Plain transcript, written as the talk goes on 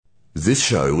This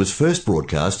show was first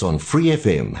broadcast on Free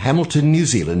FM, Hamilton, New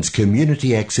Zealand's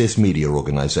community access media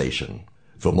organisation.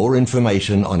 For more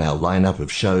information on our lineup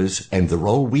of shows and the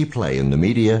role we play in the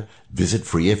media, visit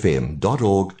freefm.org.nz.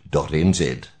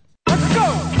 Let's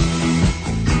go!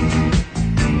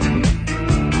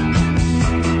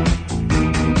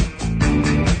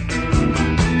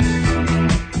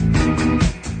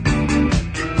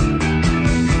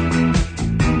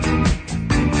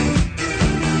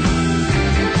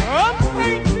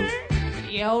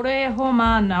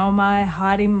 Nau mai,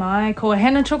 haere mai, ko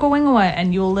hana toko wingawa,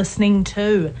 and you're listening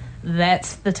to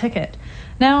That's the Ticket.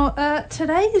 Now,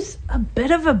 today's a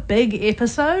bit of a big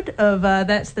episode of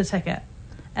That's the Ticket.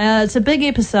 It's a big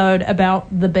episode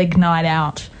about the Big Night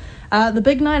Out. The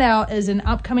Big Night Out is an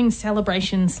upcoming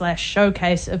celebration /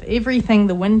 showcase of everything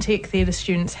the Wintec theatre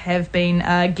students have been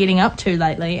getting up to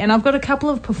lately, and I've got a couple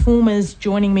of performers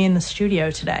joining me in the studio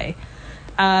today.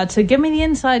 To give me the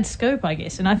inside scoop, I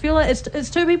guess. And I feel like it's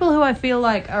two people who I feel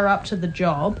like are up to the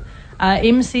job.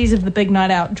 MCs of the Big Night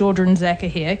Out, Georgia and Zach are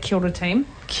here. Kia ora, team.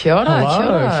 Kia ora, Hello,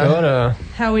 kia ora. Kia ora.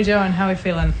 How are we doing? How are we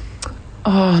feeling?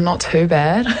 Oh, not too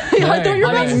bad. I thought you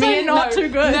were about to say not too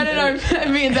good. No.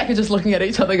 Me and Zach are just looking at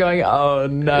each other going, oh,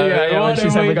 no. Yeah, when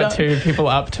she said we got two people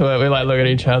up to it, we look at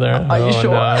each other. Are you sure?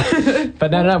 No.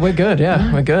 But no, we're good,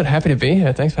 yeah. We're good. Happy to be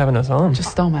here. Thanks for having us on. Just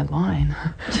stole my line.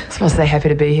 Supposed to say happy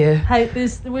to be here. Hey,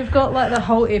 we've got the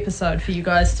whole episode for you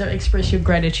guys to express your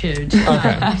gratitude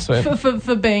Okay, sweet.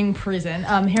 for being present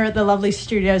here at the lovely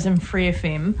studios in Free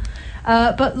FM.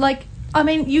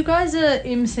 You guys are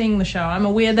emceeing the show. I'm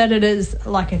aware that it is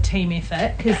like a team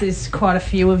effort because there's quite a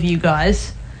few of you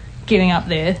guys getting up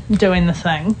there doing the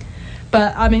thing.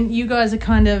 But, you guys are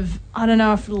kind of, I don't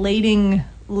know if leading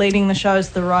the show is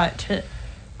the right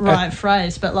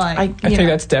phrase, but I think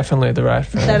that's definitely the right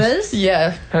phrase. That is?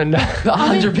 Yeah. And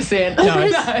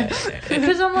 100%.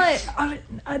 Because I'm like,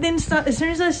 I then as soon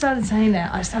as I started saying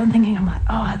that, I started thinking, I'm like,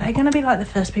 are they going to be like the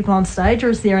first people on stage, or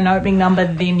is there an opening number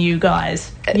then you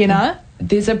guys, you know?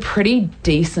 There's a pretty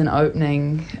decent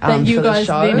opening that you for guys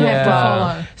the show. then have to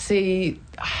follow. See,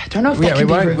 I don't know if that can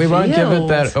be revealed. We won't give it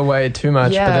that away too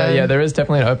much, but there is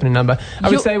definitely an opening number. I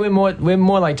would say we're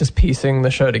more like just piecing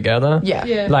the show together.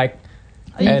 Yeah. Like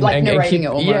narrating it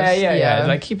almost. Yeah.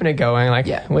 Like keeping it going.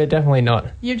 We're definitely not.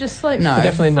 You're just like we're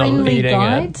definitely not leading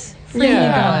guides? it. Friendly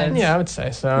guides. Yeah, I would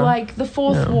say so. Like the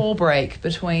fourth wall break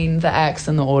between the acts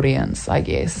and the audience, I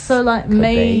guess. So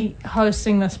me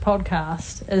hosting this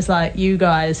podcast is like you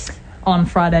guys on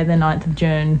Friday the 9th of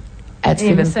June. At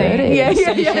 7:30.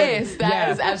 Yes, that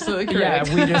is absolutely correct.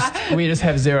 Yeah, we just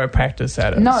have zero practice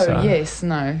at it. No. But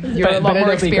You're a lot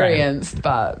more experienced,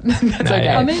 but that's okay.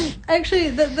 Yeah. Actually,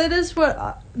 that is what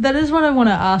I want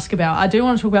to ask about. I do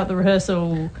want to talk about the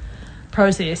rehearsal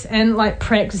process and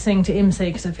practicing to MC,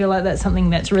 because I feel like that's something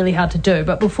that's really hard to do.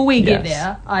 But before we get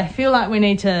there, I feel like we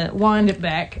need to wind it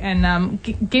back and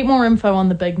get more info on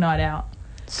the Big Night Out.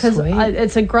 Because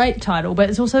it's a great title, but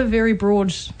it's also a very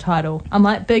broad title. I'm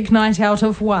like, Big Night Out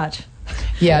of what?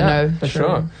 Yeah, for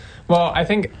sure. Well, I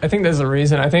think there's a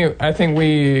reason. I think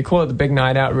we call it the Big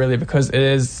Night Out really because it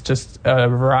is just a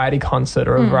variety concert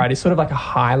or a variety, sort of like a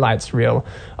highlights reel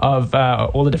of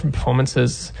all the different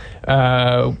performances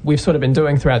we've sort of been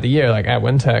doing throughout the year, like at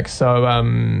Wintec.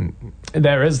 So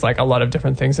there is a lot of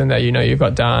different things in there. You've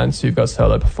got dance, you've got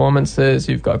solo performances,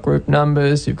 you've got group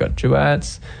numbers, you've got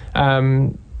duets.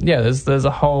 There's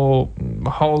a whole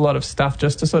lot of stuff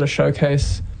just to sort of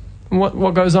showcase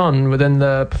what goes on within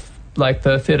the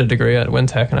theatre degree at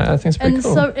Wintec, and I think it's pretty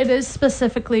cool. And so it is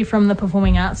specifically from the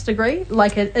performing arts degree?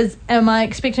 Am I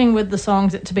expecting with the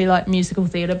songs it to be musical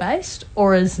theatre based,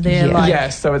 or is there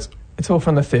Yes, so it's all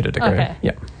from the theatre degree. Okay.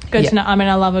 Yeah. Good to know.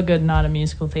 I love a good night of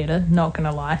musical theatre, not going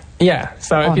to lie. Yeah,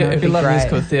 so if you love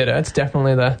musical theatre, it's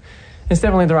definitely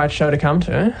the right show to come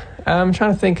to. I'm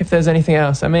trying to think if there's anything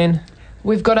else.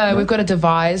 We've got a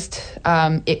devised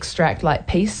extract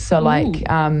piece, so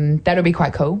that'll be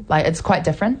quite cool. It's quite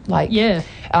different.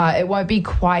 It won't be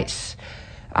quite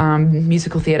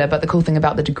musical theatre, but the cool thing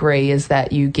about the degree is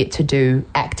that you get to do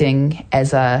acting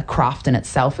as a craft in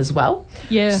itself as well.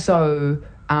 Yeah. So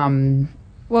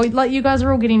you guys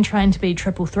are all getting trained to be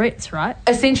triple threats, right?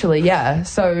 Essentially, yeah.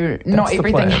 So not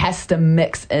everything has to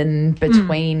mix in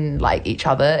between each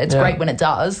other. It's great when it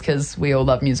does, because we all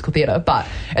love musical theatre, but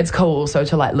it's cool also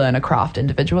to learn a craft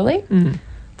individually.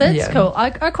 That's cool.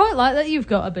 I quite like that you've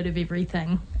got a bit of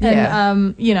everything.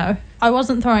 And, I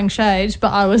wasn't throwing shade,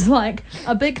 but I was like,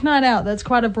 a Big Night Out, that's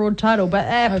quite a broad title, but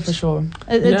apt. For sure.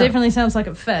 It definitely sounds like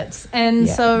it fits. And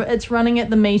so it's running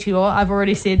at the Meteor. I've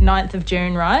already said 9th of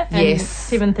June, right? And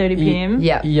yes. 7:30 p.m.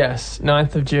 Yeah. Yes,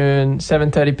 9th of June,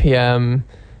 7:30 p.m.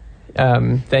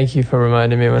 Thank you for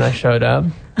reminding me when I showed up.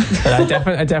 But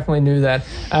I definitely knew that.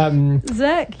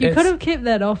 Zach, you could have kept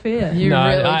that off air.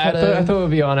 I thought it would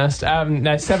be honest. No,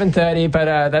 7:30,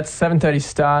 but that's 7:30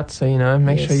 start. So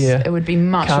make sure you. It would be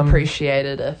much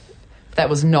appreciated if that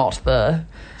was not the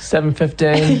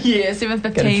 7:15. Yeah,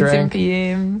 7:15, 7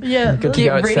 p.m. Yeah,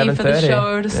 get ready for the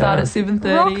show to start at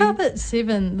 7:30. Rock up at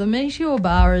 7. The Meteor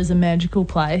Bar is a magical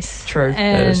place. True,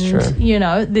 and that is true.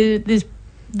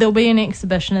 There'll be an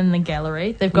exhibition in the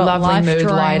gallery. They've got lovely live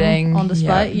mood lighting on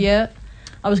display. Yeah.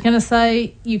 I was going to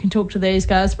say you can talk to these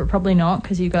guys, but probably not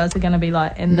because you guys are going to be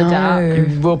like in the dark.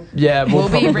 We'll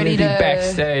be ready to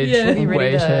backstage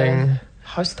waiting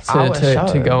host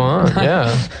to go on.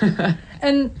 Yeah.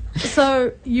 And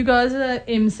so you guys are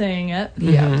emceeing it.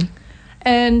 Yeah. Mm-hmm.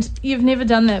 And you've never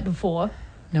done that before.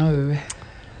 No.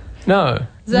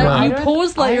 Zach, you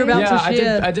paused like you're about to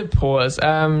share. I did pause.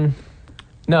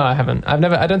 No, I haven't. I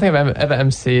don't think I've ever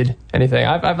emceed anything.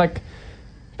 I've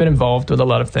been involved with a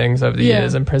lot of things over the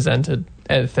years and presented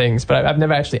things, but I've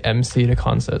never actually emceed a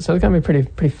concert. So it's going to be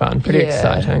pretty fun, pretty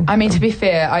exciting. I mean, to be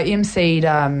fair, I emceed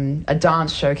a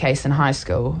dance showcase in high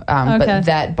school, but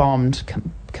that bombed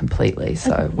completely.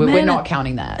 So we're not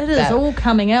counting that. It is all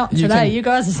coming out today. You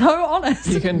guys are so honest.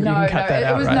 You can cut that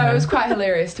out. It was quite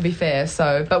hilarious, to be fair.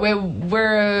 So, but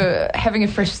we're having a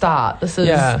fresh start. This is.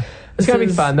 Yeah. It's going to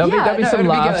be fun. There'll be some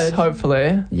laughs,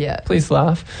 hopefully. Yeah. Please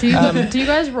laugh. Do you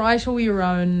guys write all your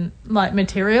own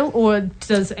material, or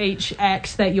does each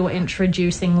act that you're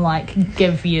introducing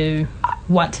give you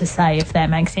what to say, if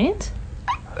that makes sense?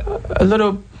 A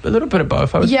little bit of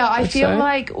both, I would I feel say.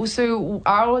 like also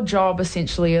our job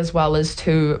essentially as well is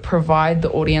to provide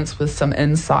the audience with some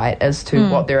insight as to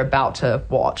what they're about to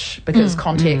watch, because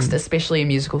context, especially in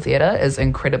musical theatre, is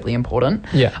incredibly important.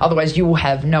 Yeah. Otherwise you will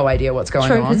have no idea what's going on.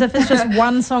 True, because if it's just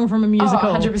one song from a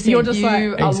musical, 100%, you're just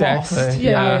are exactly. lost.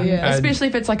 Yeah. Especially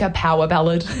if it's like a power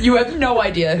ballad. You have no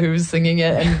idea who's singing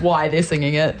it and why they're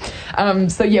singing it.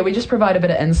 We just provide a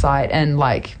bit of insight and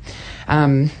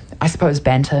I suppose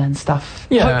banter and stuff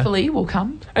hopefully will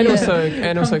come. And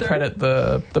also credit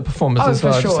the performers as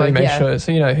well, sure, so you make sure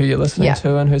so you know who you're listening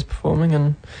to and who's performing,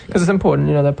 and because it's important,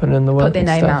 they're putting in the work. Put their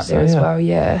name out there as well.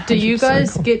 Yeah. Do you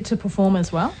guys get to perform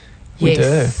as well? We do.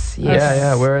 Yes.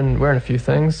 Yeah. We're in a few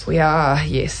things. We are.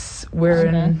 Yes. We're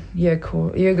in. Yeah.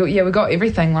 Cool. Yeah. We got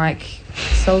everything, like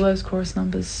solos, chorus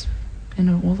numbers,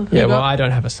 and all of them. Yeah. Well, I don't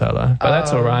have a solo, but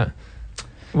that's all right.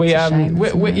 We're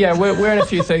in a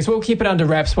few things. We'll keep it under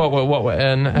wraps what we're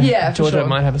in. Yeah, Georgia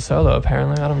might have a solo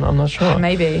apparently. I'm not sure.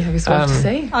 Maybe. I guess we'll have to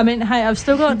see. I mean, hey, I've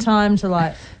still got time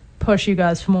to push you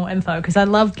guys for more info, because I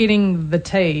love getting the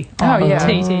tea on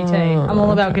TTT. I'm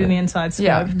all about getting the inside scoop.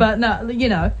 Yeah. But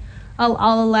no,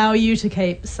 I'll allow you to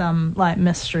keep some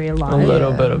mystery alive. A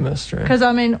little bit of mystery. Because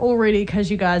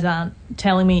because you guys aren't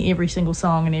telling me every single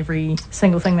song and every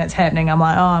single thing that's happening, I'm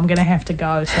like, I'm going to have to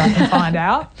go so I can find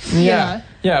out. Yeah.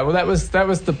 Yeah, well, that was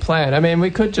the plan. I mean,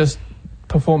 we could just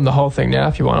perform the whole thing now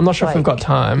if you want. I'm not sure if we've got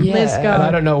time. Yeah. Let's go. And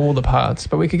I don't know all the parts,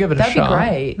 but we could give it a shot. That'd be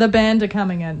great. The band are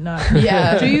coming in. No.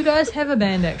 Yeah. Do you guys have a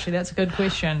band, actually? That's a good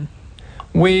question.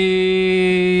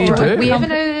 We do. We have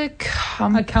an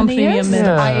accompanist.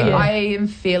 Yeah. I am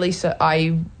fairly certain.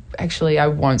 I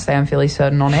won't say I'm fairly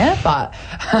certain on air, but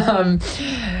I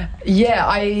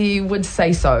would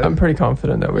say so. I'm pretty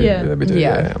confident that we do.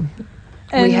 Yeah.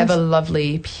 We have a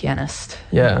lovely pianist.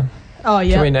 Yeah. Oh,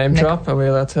 yeah. Can we name drop? Are we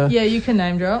allowed to? Yeah, you can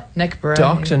name drop. Nick Bray.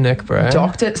 Dr. Nick Bray.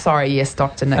 Dr.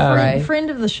 Nick Bray. Friend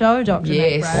of the show, Dr.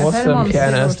 Nick Bray. Awesome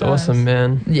pianist, awesome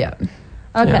man. Yeah.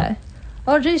 Okay. Yeah.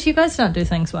 Oh, geez, you guys don't do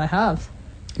things by halves.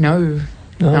 No.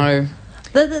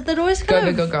 That always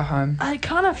go home. It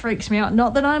kind of freaks me out.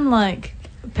 Not that I'm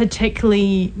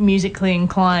particularly musically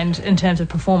inclined in terms of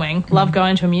performing. Love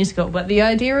going to a musical, but the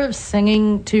idea of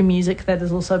singing to music that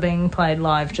is also being played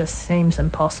live just seems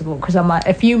impossible, because I'm like,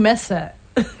 if you miss it,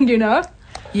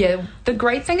 Yeah, the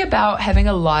great thing about having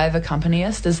a live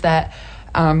accompanist is that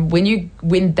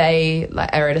when they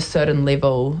are at a certain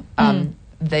level,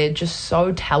 they're just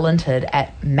so talented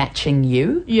at matching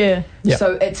you. Yeah. Yep.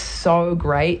 So it's so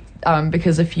great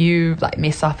because if you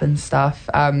mess up and stuff,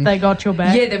 they got your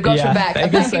back. Yeah, they've got your back. A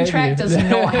backing track does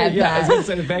not have that. that. I was going to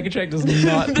say, the backing track does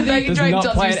not. The backing track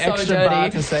does play you an so extra dirty. bar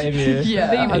to save you.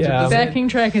 The backing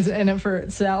track is in it for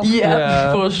itself.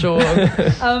 Yeah, for sure.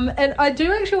 And I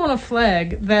do actually want to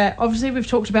flag that obviously we've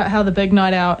talked about how the big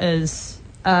night out is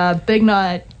big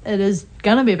night. It is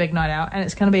going to be a big night out, and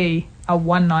it's going to be a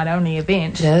one night only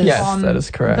event. Yes, that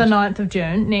is correct. The 9th of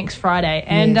June, next Friday.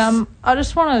 And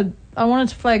I wanted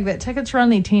to flag that tickets are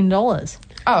only $10.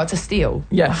 Oh, it's a steal.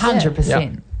 Yes.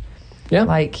 100%. Yeah.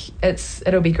 Like,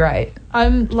 it'll be great.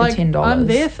 I'm $10. I'm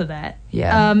there for that.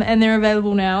 Yeah. And they're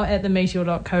available now at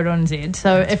themeteor.co.nz.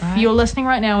 So if you're listening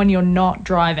right now and you're not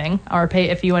driving, I repeat,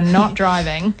 if you are not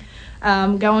driving,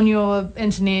 go on your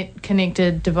internet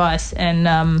connected device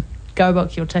and go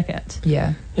book your tickets.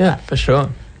 Yeah. Yeah, for sure.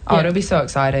 Oh, it'll be so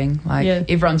exciting. Like,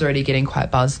 everyone's already getting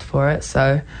quite buzzed for it,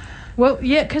 so... Well,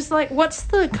 yeah, because, like, what's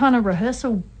the kind of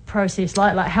rehearsal process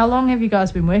like? Like, how long have you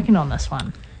guys been working on this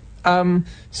one?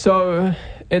 So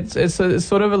it's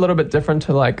sort of a little bit different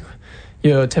to, like,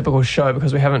 your typical show,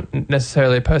 because we haven't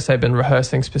necessarily per se been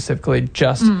rehearsing specifically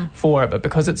just for it, but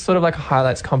because it's sort of like a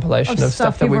highlights compilation of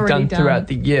stuff that we've done throughout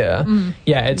the year.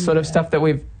 Yeah, it's sort of stuff that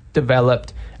we've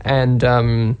developed and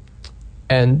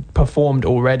performed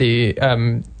already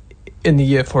in the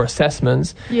year for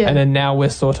assessments, and then now we're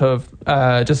sort of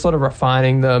just sort of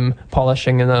refining them,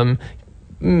 polishing them,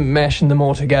 mashing them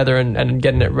all together and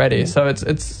getting it ready. So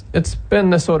it's been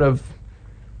the sort of,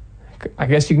 I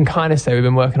guess you can kind of say we've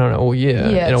been working on it all year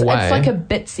in a way. It's like a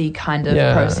bitsy kind of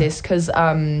process, because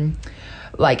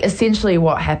like, essentially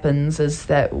what happens is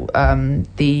that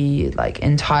the, like,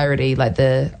 entirety, like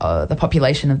the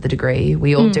population of the degree,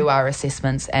 we all do our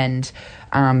assessments, and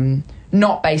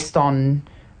not based on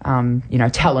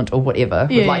talent or whatever.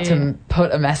 We'd like to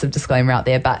put a massive disclaimer out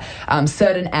there, but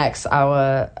certain acts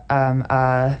are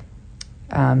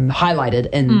highlighted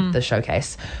in the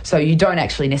showcase. So you don't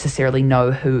actually necessarily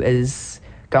know who is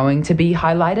going to be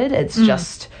highlighted. It's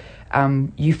just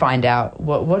you find out.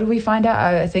 What did we find out?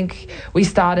 I think we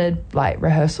started, like,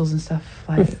 rehearsals and stuff.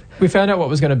 Like, we found out what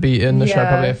was going to be in the show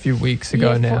probably a few weeks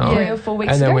ago now. 4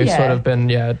 weeks ago. And then we've sort of been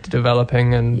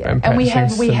developing and practicing.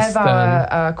 And we have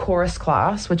our chorus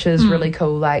class, which is really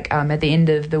cool. Like, at the end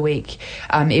of the week,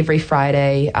 every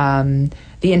Friday,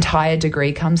 the entire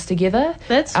degree comes together.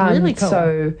 That's really cool.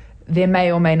 So there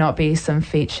may or may not be some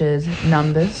featured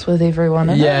numbers with everyone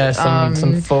in it.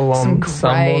 Some full-on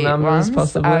ensemble numbers,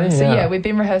 possibly. So we've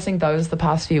been rehearsing those the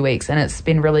past few weeks, and it's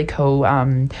been really cool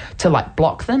to, like,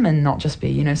 block them and not just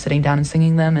be, sitting down and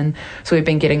singing them. And so we've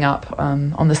been getting up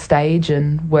on the stage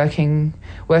and working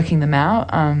them out.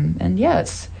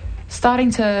 It's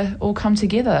starting to all come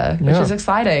together, which is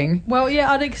exciting. Well,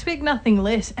 I'd expect nothing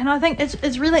less. And I think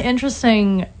it's really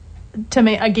interesting to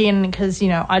me, again, because,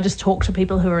 I just talk to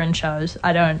people who are in shows.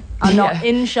 I'm not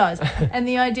in shows. And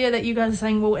the idea that you guys are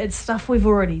saying, well, it's stuff we've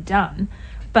already done.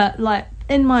 But, like,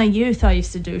 in my youth, I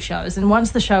used to do shows. And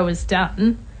once the show is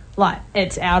done, like,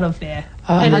 it's out of there.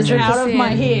 And it's out of my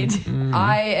head.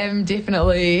 I am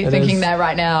definitely thinking that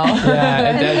right now.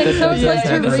 And so it's like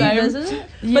to revisit it.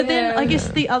 But then I guess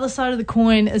the other side of the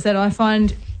coin is that I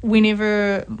find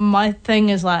whenever my thing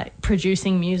is, like,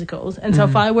 producing musicals, and so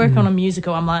if I work on a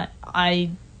musical, I'm like,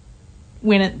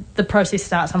 when the process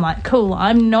starts, I'm like, cool,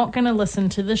 I'm not going to listen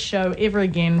to this show ever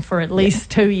again for at least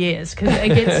 2 years, because it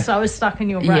gets so stuck in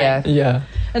your brain.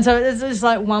 And so it's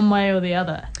like one way or the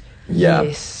other.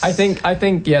 Yes. I think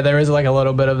there is, like, a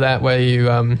little bit of that where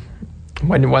you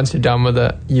once you're done with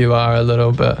it, you are a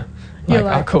little bit like,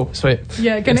 oh, cool, sweet.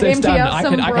 Yeah, going to empty out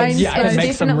some brain space. It's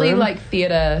definitely like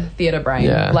theatre brain.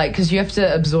 Like, because you have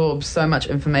to absorb so much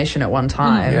information at one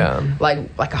time. Like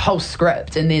a whole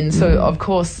script, and then so of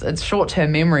course it's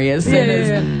short-term memory. As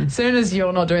soon as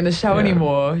you're not doing the show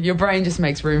anymore, your brain just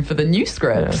makes room for the new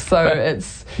script. So but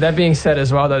it's that being said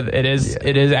as well, though, it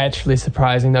is actually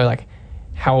surprising though, like,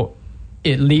 how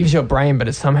it leaves your brain, but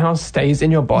it somehow stays in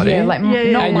your body. Not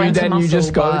and then you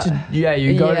just go to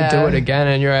to do it again,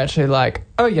 and you're actually like,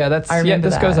 oh yeah, this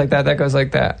goes like that goes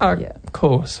like that. Oh,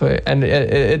 cool, sweet, and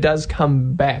it does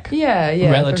come back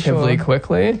relatively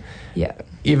quickly. Yeah.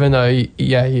 Even though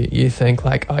you think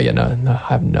like, oh yeah, no, I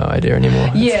have no idea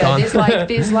anymore. There's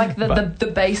like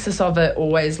the basis of it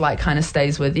always, like, kind of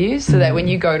stays with you, so that when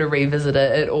you go to revisit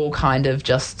it, it all kind of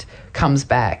just comes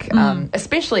back.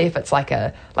 Especially if it's like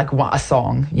a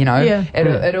song,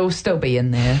 it'll still be in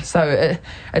there. So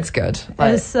it's good.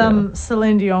 Like, as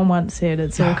Celine Dion once said,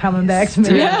 it's all coming back to me.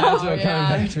 It's all coming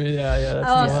back to me.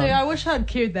 I wish I'd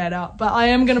queued that up, but I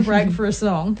am going to break for a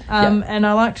song. And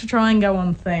I like to try and go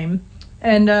on theme.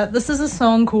 And this is a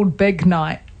song called Big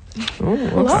Night.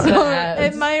 Ooh, so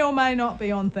it may or may not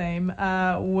be on theme.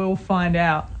 We'll find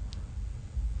out.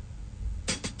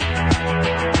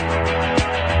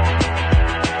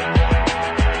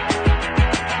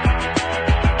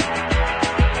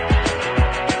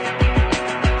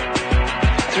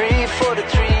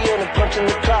 3:43 and a punch in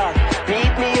the clock.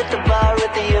 Meet me at the bar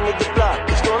at the end of the block.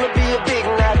 It's gonna be a big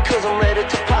night 'cause I'm ready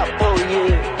to pop, oh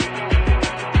yeah.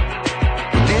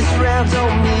 This round's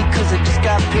on me 'cause I just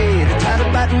got paid. I'm tired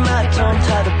of biting my tongue,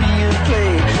 tired of being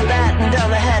played. Batten down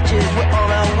the hatches, we're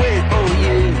on our way, oh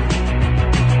yeah.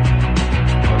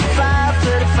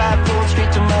 5 going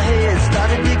straight to my head.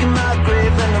 Started digging my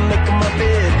grave and I'm making my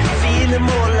bed. Feeling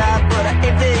more alive, but I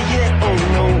ain't there yet. Oh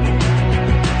no,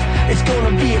 it's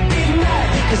gonna be a big night.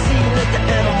 You can see let the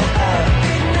animal out.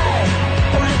 Big night.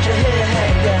 Oh, let your hair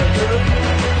hang down, girl.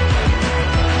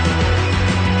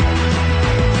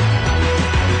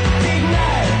 Big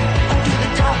night. Undo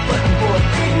the top button, boy.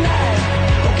 Big night.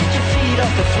 Oh, get your feet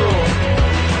off the floor.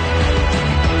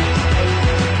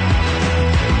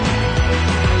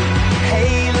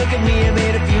 Hey, look at me, I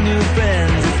made a few new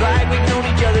friends. It's like we've known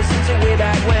each other since way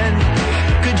back when.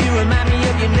 Could you remind me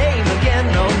of your name again?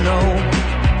 No, no.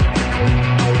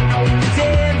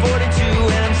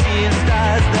 10:42 and I'm seeing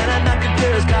stars. Then I knock a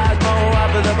girl's Cosmo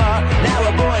off of the bar. Now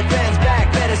her boyfriend's back,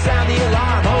 better sound the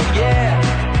alarm. Oh yeah,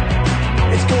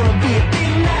 it's gonna be a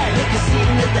big night. Let the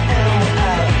scene, let the animal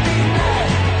out. Big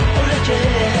night. Oh, let your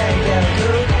hair hang down,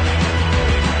 girl.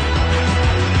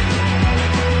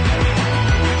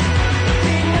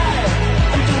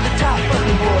 Top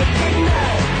button, boy, big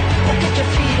night. Oh, get your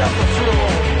feet off the floor.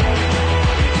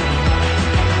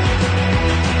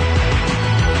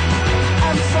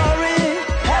 I'm sorry,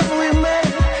 have we met?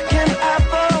 Can I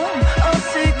bum a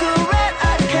cigarette?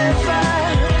 I can't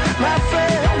find my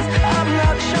friends. I'm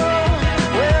not sure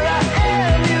where I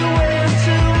am. You went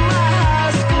to my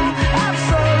high school. I'm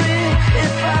sorry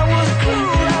if I was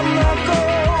cruel. I'm not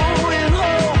going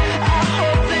home. I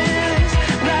hope this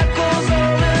night goes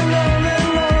on and on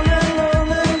and on.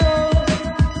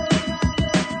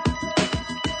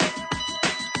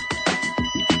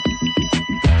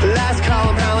 Last call,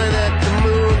 I'm howling at the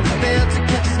moon. Failed to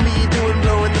catch me doing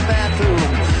blow in the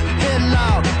bathroom. Get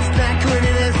loud, it's not clean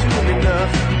and it's room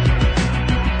enough.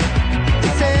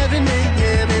 It's 7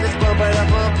 a.m. and it's bumping up.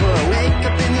 Wake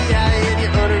up in the alley and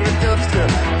you're under a dumpster.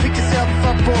 Pick yourself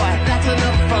up, boy, that's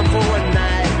enough fun for one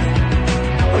night.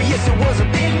 Oh yes, it was a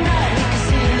big night. You can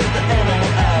see let the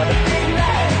animal out. A big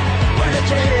night. Well, let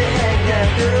your head hang down,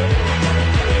 girl.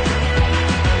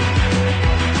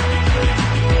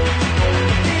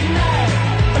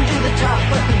 Top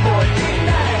button, boy, big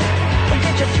night. Oh,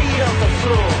 get your feet off the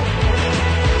floor.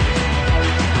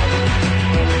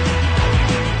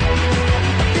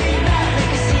 Big night, let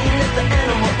me see you let the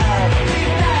animal out. Big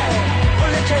night, oh,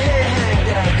 let your hair hang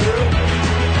down, girl.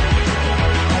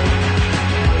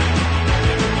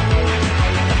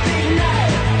 Big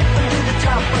night, undo the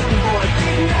top button, boy,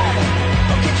 big night.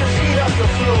 Oh, get your feet off the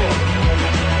floor.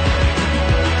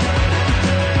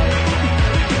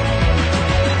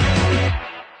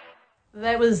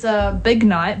 That was Big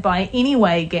Night by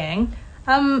Anyway Gang.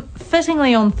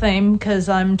 Fittingly on theme because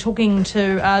I'm talking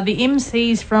to the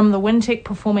MCs from the Wintec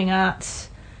Performing Arts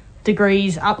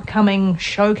Degrees upcoming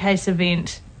showcase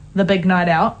event, The Big Night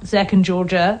Out. Zach and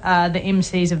Georgia are the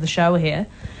MCs of the show here.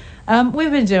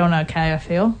 We've been doing okay, I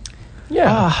feel.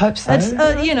 Yeah, I hope so.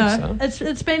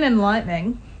 It's been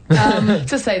enlightening.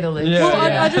 To say the least. Yeah.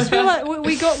 Well, I just feel like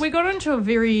we got into a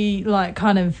very like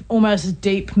kind of almost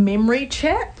deep memory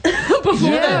chat before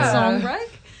that song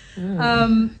break.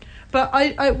 Yeah. But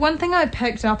I one thing I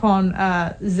picked up on,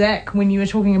 Zach, when you were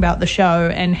talking about the show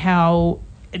and how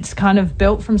it's kind of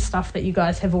built from stuff that you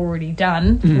guys have already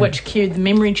done, which cued the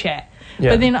memory chat.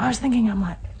 Yeah. But then I was thinking, I'm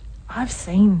like, I've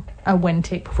seen a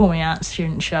Wintec Performing Arts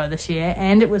student show this year,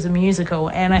 and it was a musical,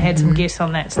 and I had some guests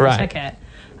on that ticket.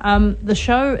 The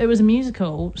show, it was a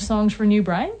musical, Songs for a New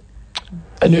Brain.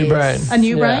 A New Brain. A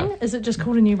New Brain? Is it just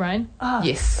called A New Brain? Oh.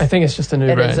 Yes. I think it's just A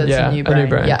New Brain. It's a New Brain. A New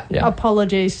Brain. Yeah.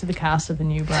 Apologies to the cast of A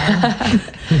New Brain.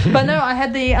 But no, I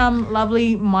had the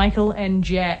lovely Michael and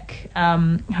Jack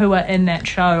who were in that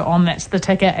show on That's the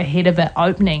Ticket ahead of it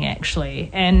opening, actually.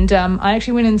 And I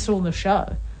actually went and saw the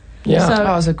show. Yeah. So, it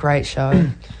was a great show.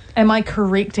 Am I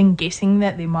correct in guessing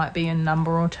that there might be a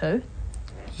number or two?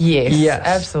 Yes,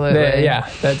 absolutely. There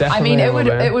definitely. I mean,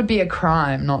 it would be a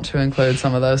crime not to include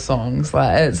some of those songs.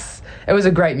 Like it was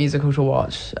a great musical to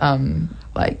watch. I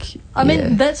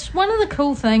mean, that's one of the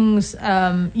cool things.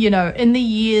 In the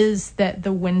years that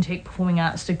the Wintec Performing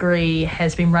Arts degree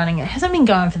has been running, it hasn't been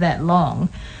going for that long.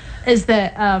 Is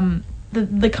that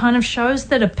the kind of shows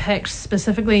that are picked,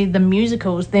 specifically the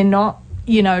musicals, they're not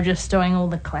just doing all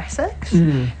the classics.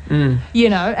 And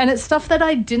it's stuff that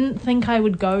I didn't think I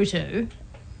would go to.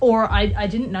 Or I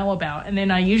didn't know about, and then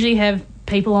I usually have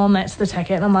people on That's the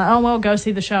Ticket, and I'm like, oh, well, go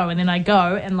see the show, and then I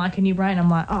go, and like A New Brain,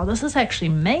 I'm like, oh, this is actually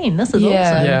mean, this is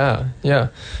awesome. Yeah.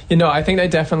 I think they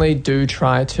definitely do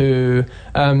try to,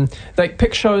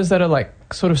 pick shows that are, like,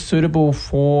 sort of suitable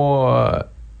for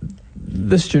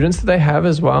the students that they have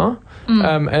as well,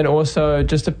 and also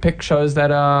just to pick shows that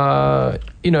are,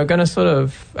 going to sort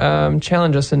of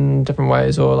challenge us in different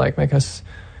ways, or, like, make us...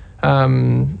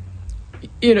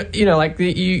 like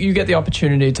you get the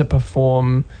opportunity to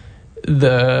perform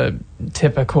the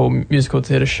typical musical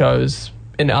theatre shows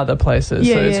in other places.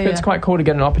 It's quite cool to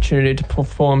get an opportunity to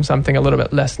perform something a little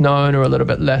bit less known or a little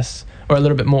bit less or a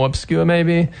little bit more obscure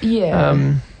maybe.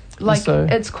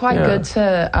 It's quite good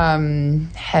to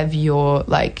have your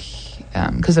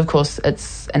because of course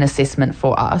it's an assessment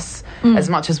for us. As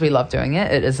much as we love doing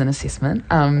it, it is an assessment.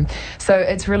 So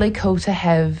it's really cool to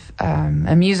have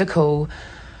a musical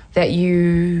that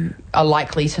you are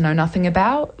likely to know nothing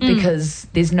about because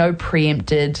there's no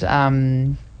preempted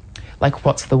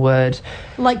what's the word?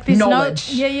 There's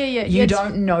knowledge. You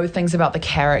don't know things about the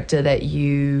character that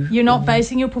you're not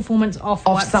basing your performance off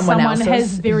what someone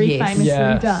has very famously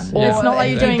done. Or it's not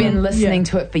like you've been listening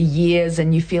to it for years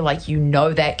and you feel like you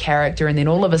know that character, and then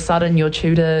all of a sudden your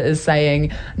tutor is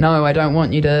saying, no, I don't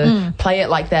want you to play it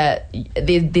like that.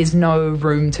 There's no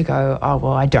room to go, oh,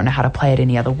 well, I don't know how to play it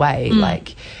any other way.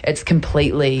 It's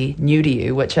completely new to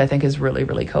you, which I think is really,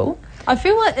 really cool. I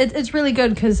feel like it's really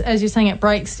good because, as you're saying, it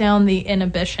breaks down the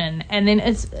inhibition, and then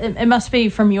it must be,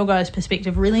 from your guys'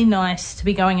 perspective, really nice to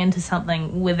be going into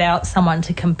something without someone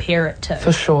to compare it to.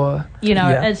 For sure.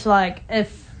 It's like,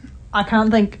 if I can't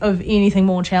think of anything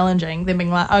more challenging than being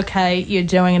like, okay, you're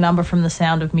doing a number from The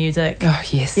Sound of Music. Oh,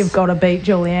 yes. You've got to beat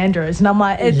Julie Andrews. And I'm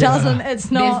like,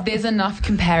 it's not... There's enough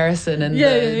comparison in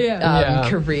the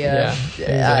career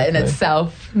in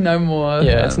itself. No more.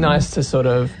 Yeah, it's nice to sort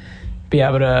of be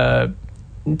able to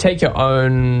take your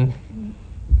own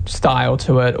style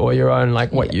to it, or your own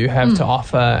what you have to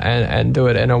offer, and do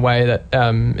it in a way that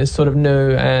is sort of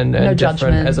new and different,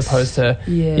 judgment. As opposed to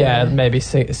maybe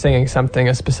singing something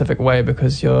a specific way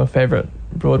because your favorite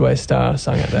Broadway star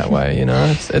sang it that way.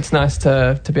 It's nice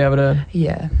to be able to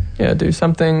do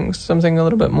something a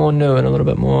little bit more new and a little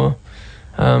bit more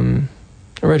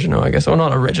original, I guess, or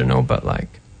not original, but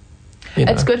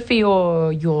it's good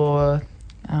for your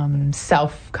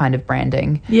self kind of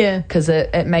branding, because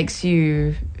it makes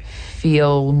you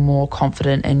feel more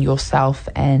confident in yourself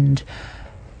and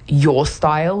your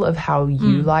style of how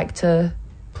you like to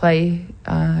play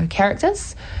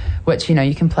characters, which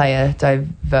you can play a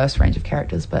diverse range of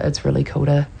characters, but it's really cool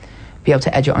to be able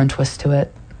to add your own twist to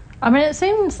it. I mean, it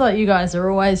seems like you guys are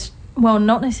always, well,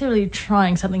 not necessarily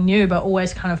trying something new, but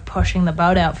always kind of pushing the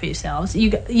boat out for yourselves.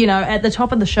 You at the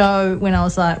top of the show, when I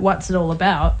was like, what's it all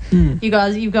about? You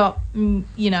guys, you've got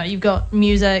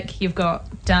music, you've got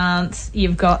dance,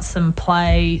 you've got some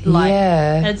play.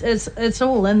 It's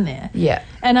all in there. Yeah.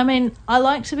 And I mean, I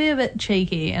like to be a bit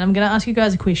cheeky, and I'm going to ask you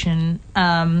guys a question,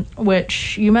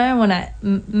 which you may or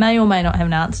may not have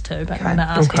an answer to, but I'm going to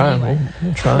ask you anyway.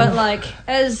 We'll try. But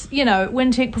as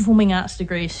Wintec Performing Arts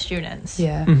degree students,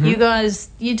 you guys,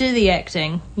 you do the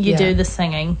acting, you do the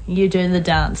singing, you do the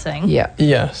dancing. Yeah.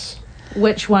 Yes.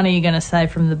 Which one are you going to say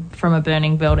from a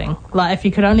burning building? If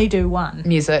you could only do one.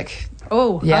 Music.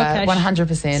 Oh, yeah, okay.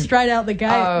 100%. Straight out the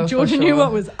gate, Georgia knew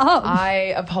what was up.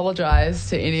 I apologise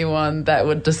to anyone that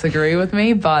would disagree with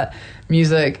me, but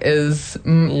music is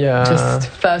just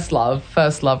first love,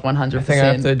 100%. I think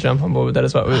I have to jump on board with that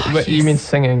as well. You mean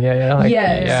singing?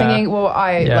 Singing.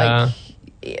 Well,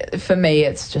 for me,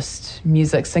 it's just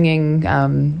music, singing,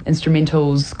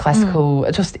 instrumentals, classical,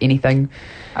 just anything.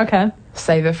 Okay.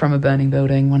 Save it from a burning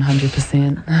building,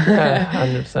 100%. Yeah,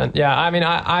 100%. Yeah, I mean,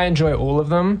 I enjoy all of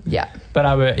them. Yeah. But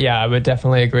I would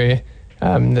definitely agree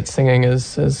that singing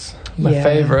is my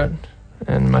favourite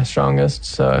and my strongest.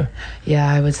 So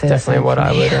yeah, I would say definitely what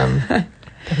I would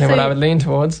what I would lean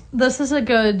towards. This is a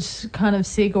good kind of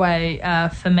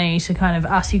segue for me to kind of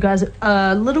ask you guys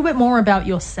a little bit more about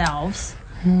yourselves,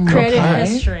 creative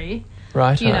history.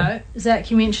 Right.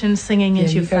 Zach, you mentioned singing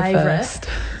is your favourite.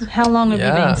 How long have you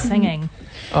been singing?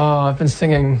 Oh, I've been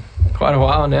singing quite a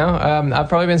while now. I've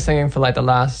probably been singing for the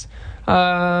last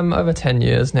over 10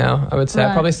 years now, I would say.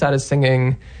 I probably started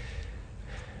singing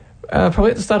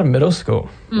probably at the start of middle school.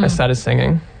 I started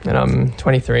singing, and I'm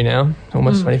 23 now,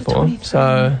 almost 24. 23.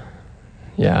 So,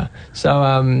 yeah.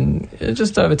 So,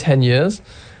 just over 10 years.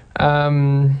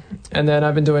 And then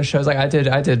I've been doing shows I did.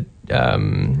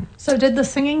 So did the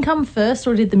singing come first,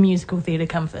 or did the musical theatre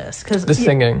come first? Because the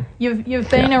singing. You've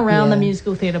been around the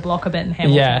musical theatre block a bit in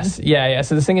Hamilton. Yes, yeah.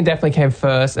 So the singing definitely came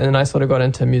first, and then I sort of got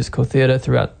into musical theatre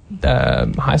throughout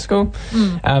high school.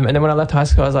 And then when I left high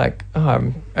school, I was like,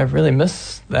 I really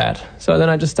miss that. So then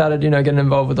I just started, getting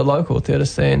involved with the local theatre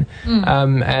scene,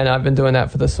 and I've been doing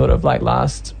that for the sort of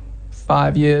last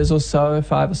 5 years or so,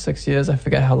 5 or 6 years. I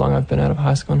forget how long I've been out of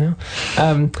high school now.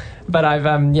 But I've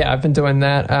been doing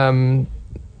that, and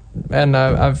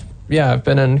I've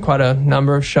been in quite a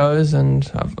number of shows,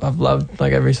 and I've loved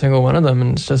every single one of them,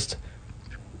 and it's just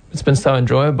been so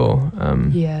enjoyable.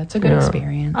 It's a good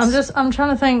experience. I'm trying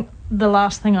to think the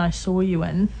last thing I saw you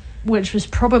in, which was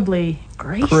probably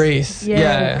Greece. Greece,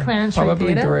 yeah, Clarence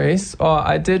probably Theatre. Greece. Oh,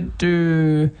 I did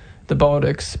do the Bold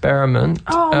Experiment.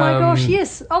 Oh my gosh,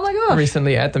 yes. Oh my gosh.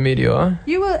 Recently at the Meteor.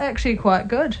 You were actually quite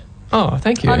good. Oh,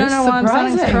 thank you. I don't know why I'm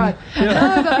saying surprised.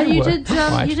 Yeah. No, but you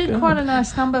Quite did good. quite a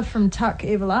nice number from Tuck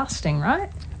Everlasting, right?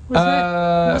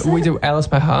 Was we it? do Alice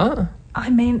by Heart. I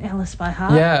mean Alice by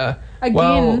Heart. Yeah. Again.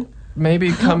 Well,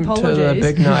 maybe come to the Apologies.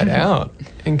 big night out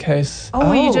in case.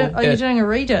 Are you it doing a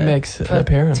reader? Makes an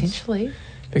appearance. Potentially.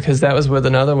 Because that was with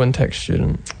another Wintec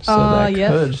student. So that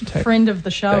could friend of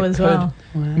the show as well.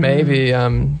 Maybe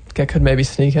that could maybe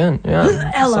sneak in.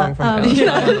 Yeah. Ella. Song from Alice.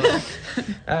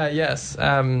 Yes.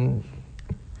 The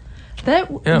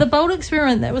Bold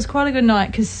Experiment, that was quite a good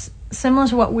night because similar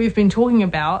to what we've been talking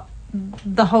about,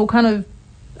 the whole kind of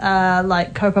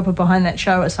kaupapa behind that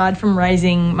show, aside from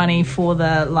raising money for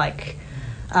the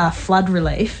flood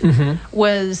relief,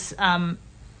 was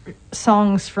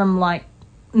songs from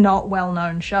not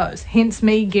well-known shows. Hence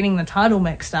me getting the title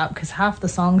mixed up because half the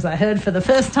songs I heard for the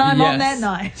first time on that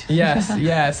night. Yes,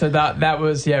 yeah. So that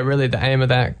was really the aim of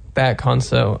that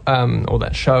concert or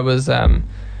that show was I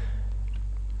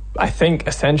think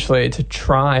essentially to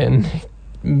try and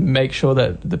make sure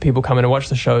that the people coming to watch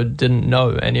the show didn't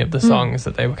know any of the songs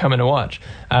that they were coming to watch.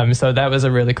 So that was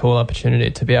a really cool opportunity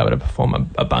to be able to perform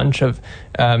a bunch of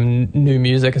new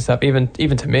music and stuff, even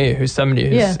to me, who's somebody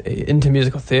who's into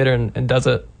musical theatre and does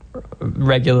it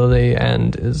regularly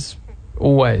and is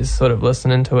always sort of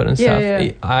listening to it and stuff.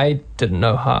 Yeah. I didn't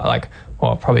know how,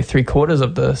 probably 3/4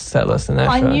 of the set list in that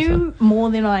show. I knew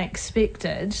more than I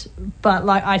expected, but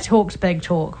I talked big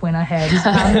talk when I had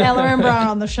Ella and Brian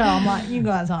on the show. I'm like, you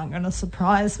guys aren't going to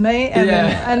surprise me,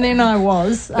 and then I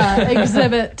was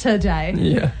exhibit today.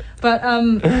 Yeah. But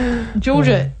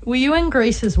Georgia, were you in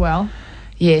Greece as well?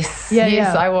 Yes,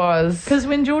 I was. Because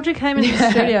when Georgia came into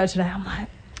the studio today, I'm like,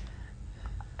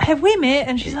 have we met?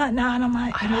 And she's like, no. And I'm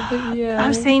like, I don't think,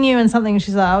 I've seen you in something. And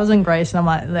she's like, I was in Greece. And I'm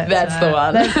like, that's the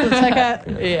one. That's the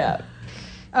ticket. Yeah.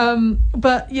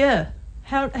 But yeah,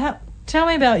 how? Tell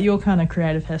me about your kind of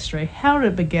creative history. How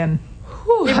did it begin?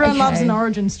 Everyone loves an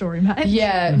origin story, mate.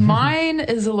 Yeah, mine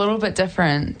is a little bit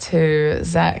different to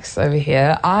Zach's over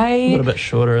here. A little bit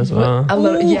shorter as well. A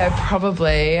little,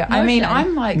 probably. No I mean, shade.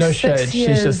 I'm like no 6 shade.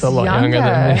 years She's just a lot younger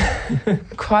than me.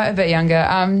 Quite a bit younger.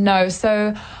 No,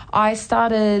 so I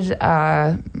started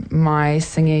my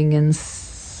singing and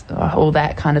all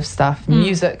that kind of stuff,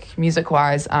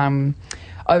 music-wise,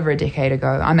 over a decade ago.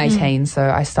 I'm 18, so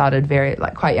I started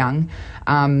quite young,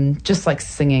 just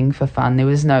singing for fun. There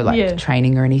was no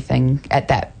training or anything at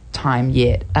that time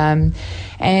yet. And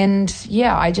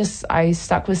I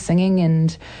stuck with singing,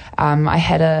 and I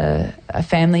had a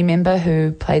family member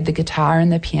who played the guitar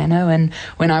and the piano, and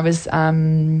when I was I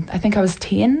think I was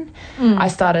 10, I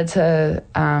started to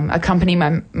accompany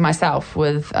myself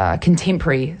with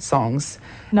contemporary songs.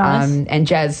 Nice. And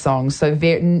jazz songs, so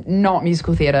not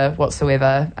musical theatre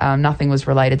whatsoever. Nothing was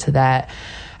related to that.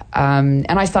 And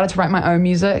I started to write my own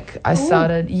music. I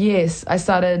started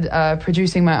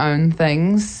producing my own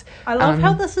things. I love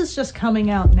how this is just coming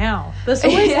out now. This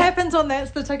always happens on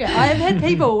That's the Ticket. I have had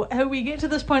people who we get to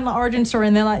this point in the origin story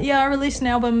and they're like, I released an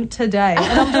album today.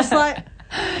 And I'm just like...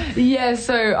 Yeah,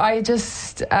 so I've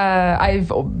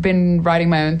been writing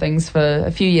my own things for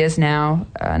a few years now.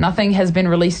 Nothing has been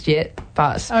released yet,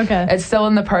 but it's still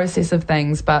in the process of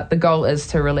things. But the goal is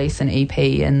to release an EP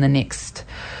in the next,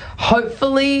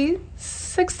 hopefully,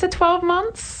 6 to 12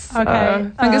 months. Okay.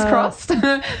 Fingers crossed.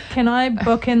 Can I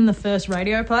book in the first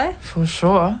radio play? For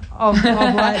sure. Of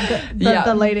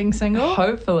the leading single?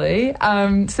 Hopefully.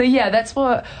 That's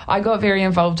what I got very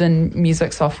involved in: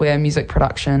 music software, music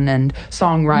production, and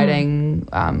songwriting,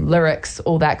 lyrics,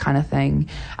 all that kind of thing.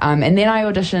 And then I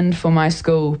auditioned for my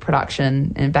school production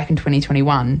back in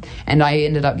 2021, and I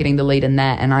ended up getting the lead in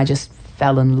that, and I just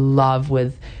fell in love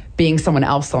with being someone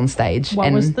else on stage. What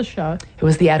was the show? It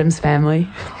was The Addams Family.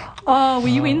 Oh, were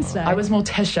you Wednesday? I was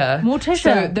Morticia. Morticia.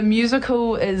 So the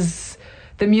musical's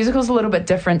a little bit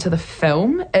different to the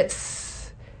film. It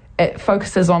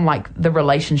focuses on the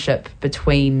relationship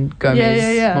between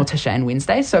Gomez, Morticia, and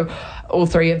Wednesday. So all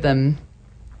three of them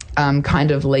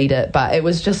kind of lead it. But it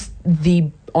was just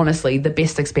honestly the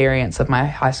best experience of my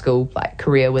high school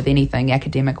career with anything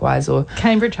academic wise or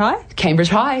Cambridge High. Cambridge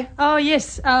High. Oh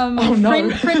yes. Friend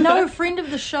of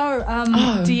the show.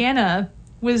 Deanna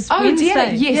was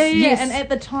Wednesday. Deanna, yes. And at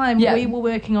the time we were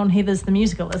working on Heathers the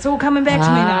Musical. It's all coming back to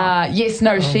me now. Yes,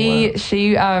 no,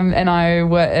 she and I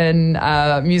were in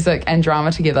music and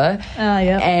drama together.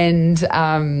 Yeah.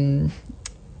 And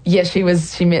Yeah, she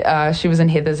was in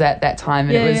Heathers at that time,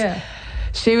 and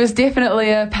she was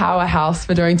definitely a powerhouse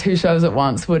for doing 2 shows at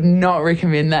once. Would not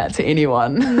recommend that to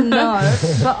anyone. No,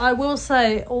 but I will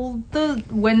say all the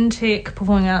Wintec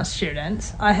performing arts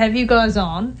students, I have you guys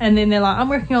on, and then they're like, I'm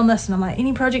working on this, and I'm like,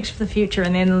 any projects for the future?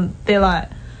 And then they're like,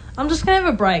 I'm just going to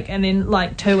have a break. And then,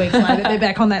 like, 2 weeks later, they're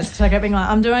back on that ticket being like,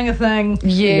 I'm doing a thing.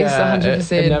 Yes,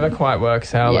 100%. It never quite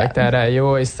works out like that. You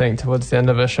always think towards the end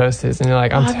of a show season, you're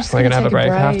like, I'm definitely going to have a break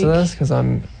after this because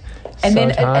I'm and so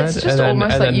then tired. It's just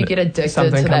almost like you get addicted to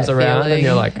that feeling. And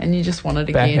you're like, and you just want it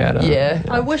again. Yeah.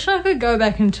 I wish I could go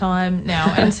back in time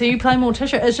now and see you play more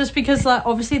Tisha. It's just because, like,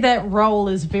 obviously that role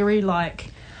is very,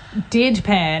 like,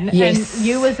 deadpan. Yes. And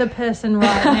you as a person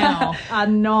right now are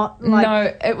not, like...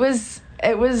 No,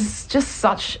 it was just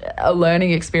such a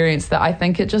learning experience that I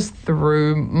think it just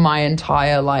threw my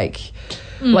entire like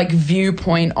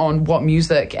viewpoint on what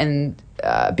music and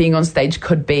being on stage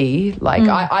could be. Like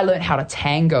I learned how to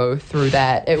tango through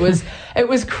that. It was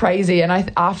crazy. And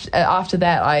after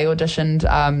that I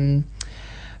auditioned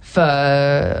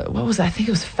for what was it? I think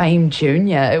it was Fame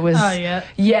Junior. It was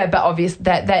but obvious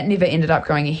that never ended up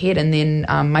going ahead. And then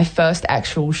my first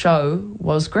actual show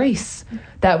was Grease.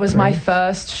 That was my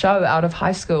first show out of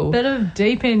high school. Bit of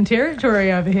deep end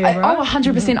territory over here, right?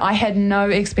 100%. I had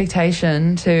no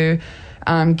expectation to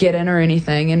get in or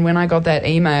anything. And when I got that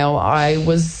email, I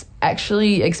was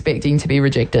actually expecting to be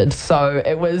rejected. So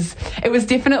it was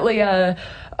definitely I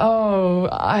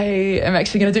am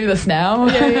actually going to do this now.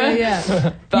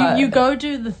 Yeah. But you go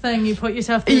do the thing, you put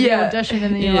yourself through the audition,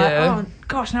 and then you're like, oh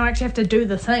gosh, now I actually have to do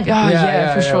the thing.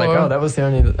 For sure. Like, oh, that was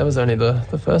only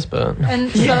the first bit.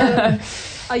 And so,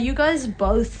 are you guys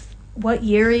both? What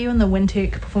year are you in the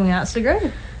Wintec Performing Arts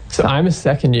degree? So I'm a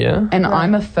second year, and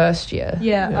I'm a first year.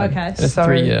 Yeah. Okay. It's a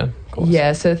 3-year course.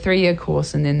 Yeah, so 3-year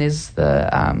course, and then there's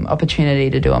the opportunity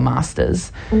to do a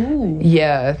master's. Ooh.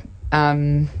 Yeah.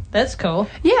 That's cool.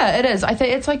 Yeah, it is. I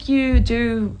think it's like you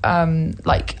do,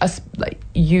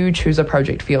 you choose a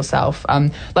project for yourself.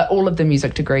 Like all of the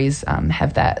music degrees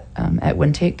have that at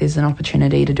Wintec. There's an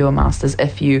opportunity to do a master's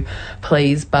if you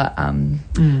please, but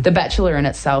the bachelor in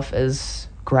itself is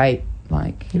great.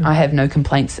 Like, I have no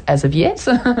complaints as of yet.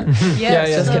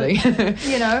 Just kidding.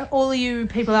 You know, all of you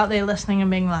people out there listening and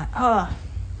being like, oh,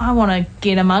 I want to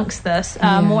get amongst this.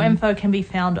 More info can be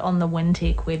found on the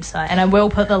Wintec website, and I will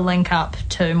put the link up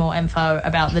to more info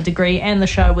about the degree and the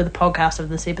show with the podcast of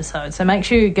this episode. So make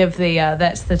sure you give the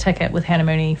That's the Ticket with Hannah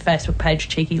Mooney Facebook page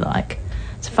cheeky like.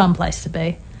 It's a fun place to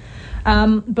be.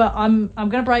 But I'm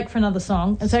going to break for another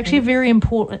song. It's actually a very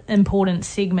important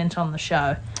segment on the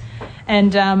show,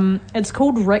 and it's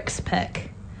called Rick's Pick.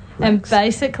 And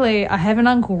basically, I have an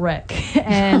Uncle Rick,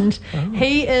 and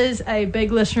he is a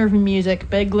big listener of music,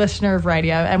 big listener of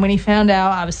radio. And when he found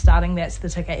out I was starting That's the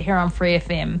Ticket here on Free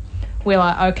FM, we're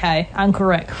like, okay, Uncle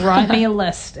Rick, write me a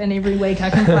list, and every week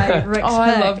I can play Rick's Pick.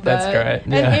 I love that. That's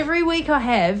great. Yeah. And every week I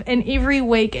have, and every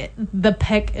week the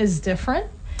pick is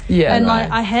different. Yeah, and like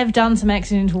I have done some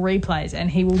accidental replays, and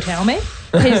he will tell me.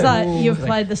 He's like, "You've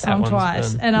played the song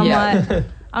twice," and I'm like,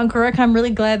 "Uncle Rick, I'm really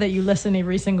glad that you listen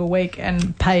every single week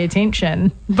and pay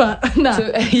attention." But no,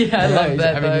 I love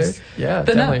that.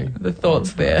 Definitely the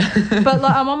thoughts there. But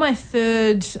like, I'm on my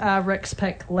third Rick's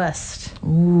Pick list.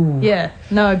 Ooh. Yeah,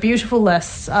 no, beautiful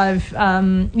lists. I've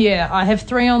I have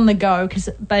 3 on the go, because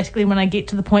basically when I get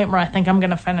to the point where I think I'm going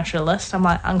to finish a list, I'm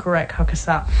like, Uncle Rick, hook us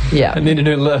up. Yeah, I need a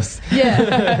new list.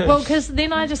 Yeah, well, because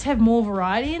then I just have more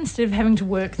variety instead of having to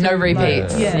work through no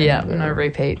repeats. No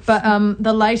repeats. But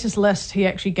the latest list he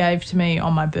actually gave to me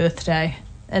on my birthday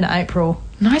in April.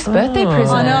 Nice birthday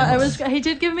present. I know, it was. He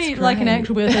did give me like an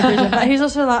actual birthday present, but he's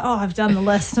also like, oh, I've done the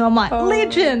list, and I'm like,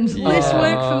 legend. Less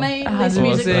work for me, less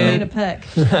music for me to pick.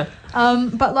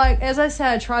 But like, as I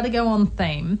say, I try to go on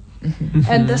theme,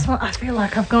 and this one, I feel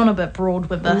like I've gone a bit broad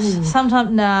with this.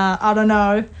 Sometimes, I don't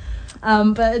know.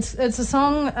 But it's a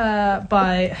song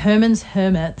by Herman's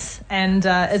Hermits, and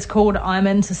it's called I'm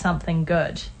Into Something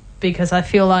Good, because I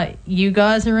feel like you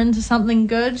guys are into something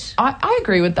good. I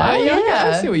agree with that.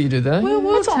 I see what you do there.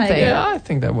 We'll take it. Yeah, I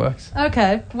think that works.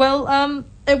 Okay, well,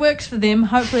 it works for them.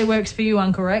 Hopefully it works for you,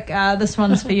 Uncle Rick. This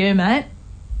one's for you, mate.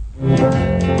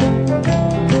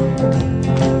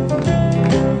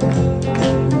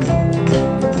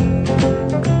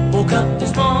 Woke up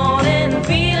this morning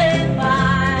feeling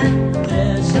fine.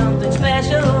 There's something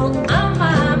special on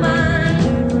my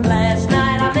mind. Last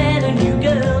night I met a new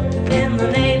girl in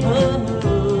the neighborhood.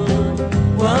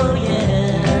 Whoa,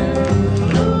 yeah.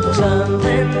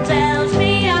 Something tells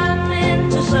me I'm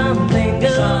into something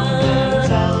good. Something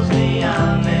tells me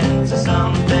I'm into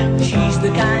something. She's the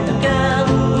kind of girl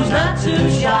who's not too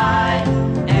shy,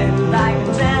 and I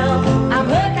can tell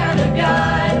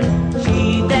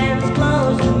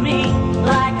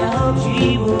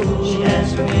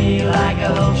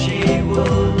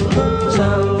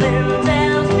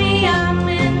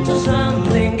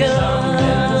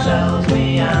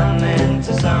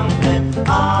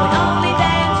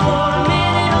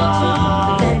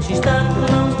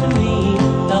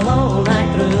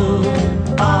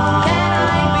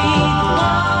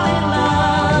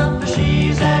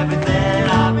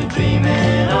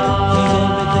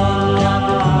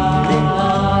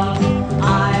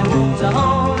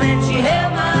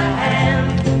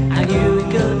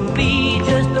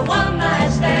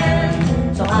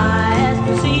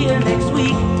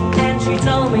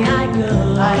told me I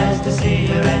could. I asked to see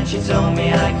her and she told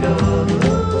me I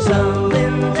could.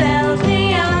 Something tells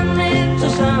me I'm into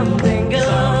something good.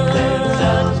 Something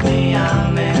tells me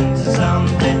I'm into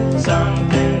something.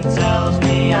 Something tells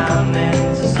me I'm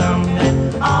into something.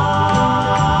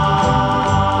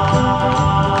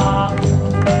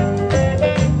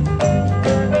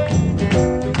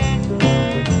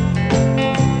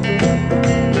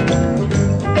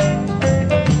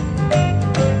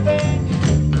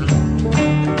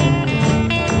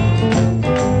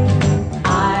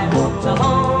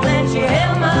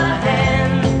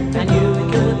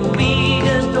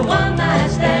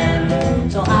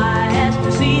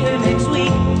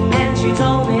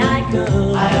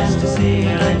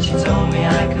 She told me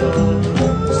I could.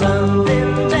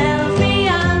 Something tells me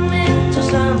I'm into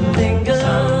something good.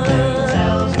 Something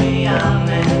tells me I'm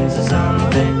into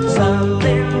something.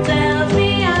 Something tells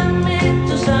me I'm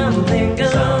into something good.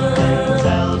 Something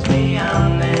tells me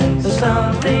I'm into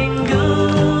something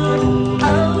good.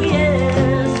 Oh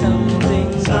yeah,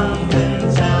 something.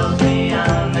 Something tells me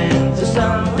I'm into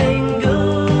something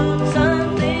good.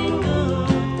 Something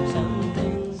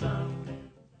good. Something.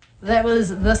 That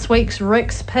was this week's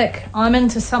Rick's pick. I'm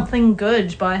into something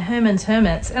good by Herman's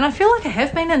Hermits, and I feel like I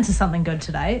have been into something good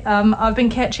today. I've been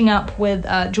catching up with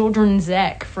Georgia and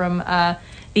Zach from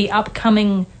the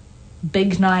upcoming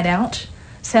Big Night Out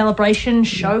celebration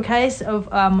showcase of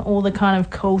all the kind of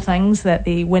cool things that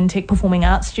the Wintec Performing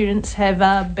Arts students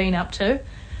have been up to.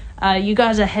 You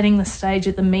guys are hitting the stage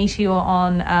at the Meteor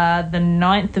on the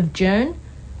 9th of June.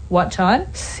 What time?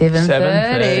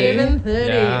 7:30. 7:30.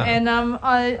 Yeah. And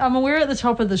I'm aware at the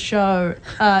top of the show,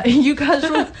 you guys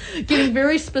were getting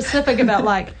very specific about,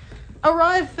 like,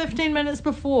 arrive 15 minutes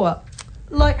before,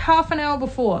 like half an hour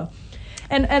before.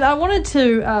 And I wanted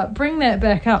to bring that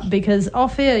back up because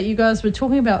off air you guys were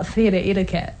talking about theatre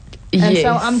etiquette. And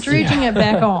so I'm dredging it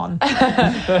back on.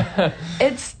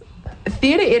 It's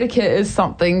theatre etiquette is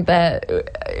something that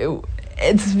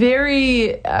it's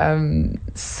very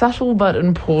subtle but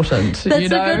important. That's you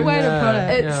know? a good way to put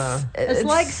it. It's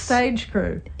like stage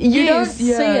crew. You don't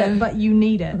see it, but you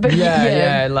need it. But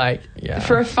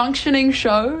For a functioning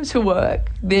show to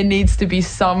work, there needs to be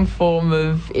some form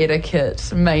of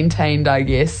etiquette maintained, I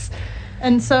guess.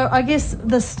 And so I guess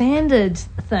the standard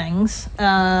things,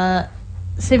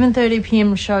 7:30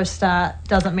 p.m. show start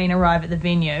doesn't mean arrive at the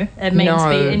venue. It means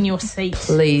be in your seat.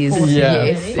 Please. For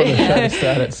Yes. For the show to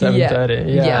start at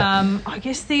 7:30. Yeah. I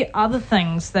guess the other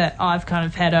things that I've kind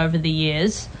of had over the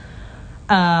years,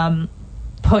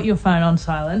 put your phone on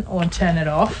silent or turn it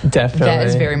off. Definitely. That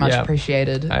is very much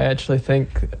appreciated. I actually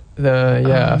think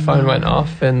the phone went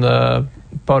off in the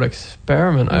Bold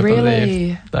Experiment, I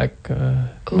believe. Like when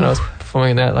I was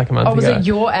performing that like a month ago. Was it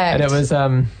your act? And it was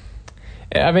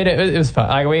it was fun.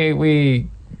 Like we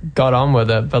got on with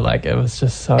it, but like it was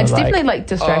just so. It's definitely like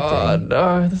distracting.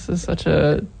 Oh no, this is such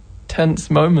a tense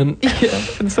moment.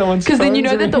 Because then you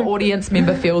know that the audience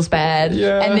member feels bad,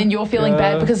 and then you're feeling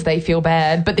bad because they feel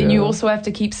bad, but then you also have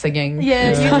to keep singing.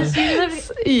 I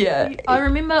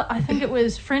remember, I think it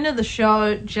was friend of the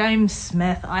show James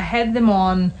Smith. I had them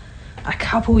on a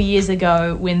couple years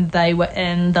ago when they were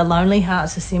in the Lonely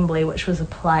Hearts Assembly, which was a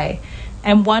play,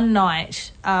 and one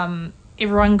night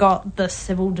everyone got the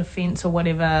civil defence or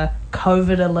whatever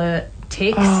COVID alert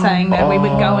text saying that we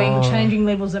were changing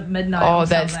levels at midnight. Oh,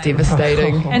 that's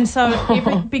devastating. And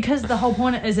so because the whole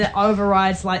point is it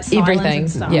overrides like silence everything and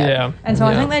stuff. And so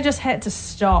I think they just had to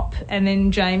stop, and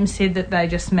then James said that they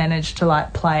just managed to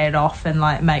like play it off and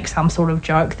like make some sort of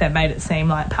joke that made it seem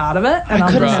like part of it. And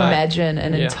I couldn't imagine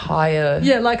an entire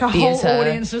like a whole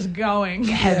audience just going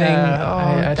having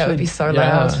that would be so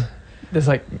loud. There's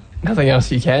like nothing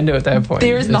else you can do at that point.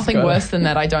 There is nothing worse than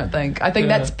that, I don't think. I think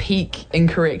that's peak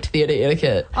incorrect theatre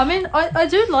etiquette. I mean, I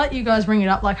do like you guys bring it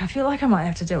up. Like, I feel like I might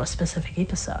have to do a specific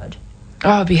episode.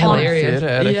 Oh, it'd be hilarious.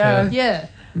 Yeah.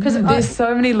 Because there's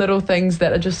so many little things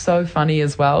that are just so funny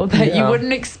as well that you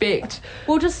wouldn't expect.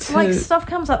 Well, just like stuff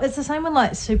comes up. It's the same with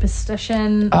like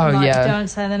superstition. Don't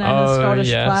say the name of the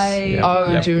Scottish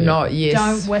play. Do not.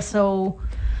 Don't whistle.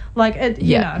 Like,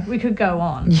 you know, we could go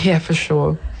on. Yeah, for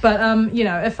sure. But, you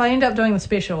know, if I end up doing the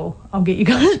special, I'll get you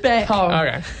guys back. Oh,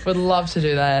 okay. Would love to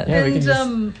do that. Yeah,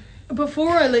 and before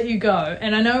I let you go,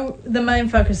 and I know the main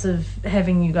focus of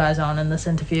having you guys on in this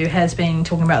interview has been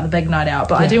talking about the big night out,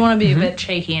 but I do want to be a bit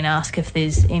cheeky and ask if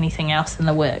there's anything else in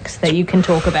the works that you can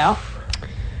talk about.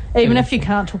 Even if you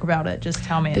can't talk about it, just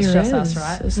tell me. It's just us,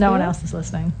 right? No one else is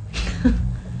listening.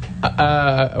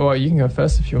 Well, you can go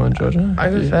first if you want, Georgia. I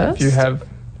go first? If you have...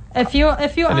 If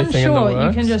you're unsure,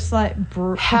 you can just like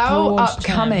how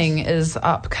upcoming is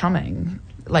upcoming.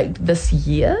 like this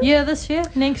year? Yeah, this year,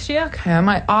 next year. Okay,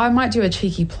 I might do a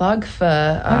cheeky plug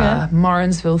for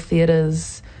Morrinsville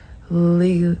Theatre's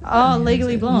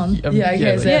Legally Blonde. Yeah,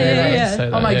 okay, yeah.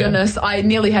 Oh my goodness, I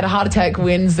nearly had a heart attack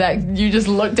when Zach, you just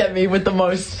looked at me with the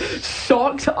most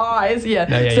shocked eyes.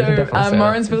 So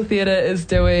Morrinsville Theatre is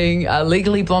doing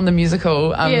Legally Blonde the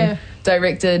musical.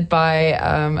 Directed by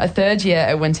a third year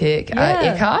at Wintec,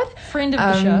 Eckhard. Friend of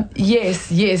the show.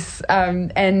 Yes.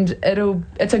 And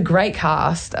it's a great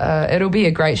cast. It'll be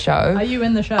a great show. Are you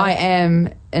in the show? I am,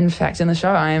 in fact, in the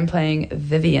show. I am playing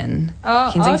Vivian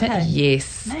Kensington. Okay.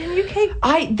 Yes. Man, you keep...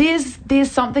 There's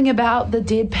something about the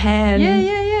deadpan...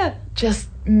 Yeah. Just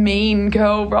mean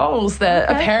girl roles that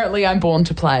apparently I'm born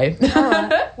to play. All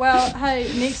right. Well, hey,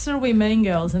 next it'll be Mean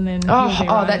Girls, and then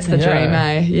that's the dream,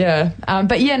 eh?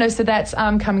 Yeah. So that's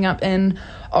coming up in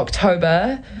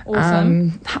October.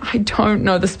 Awesome. I don't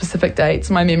know the specific dates.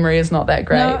 My memory is not that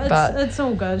great, but it's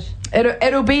all good.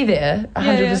 It'll be there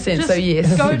 100%. So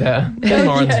yes, it'll be there in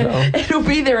Morrinsville. It'll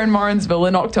be there in Morrinsville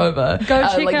in October. Go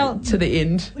check out to the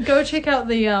end. Go check out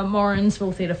the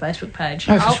Morrinsville Theatre Facebook page.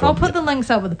 I'll put the links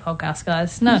up with the podcast,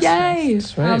 guys. No, yay!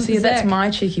 Sweet. So that's my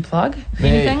cheeky plug.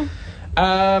 Anything?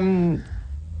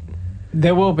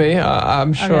 There will be.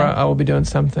 I'm sure I will be doing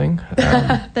something.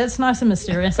 That's nice and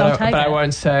mysterious. I'll take it. But I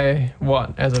won't say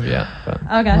what as of yet. But.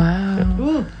 Okay.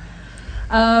 Wow.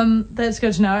 That's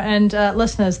good to know. And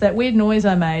listeners, that weird noise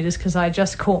I made is because I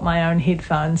just caught my own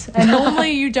headphones. And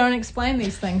normally you don't explain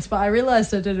these things, but I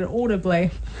realised I did it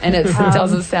audibly. And it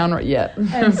doesn't sound right yet.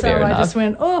 And so I just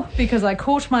went, because I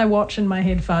caught my watch in my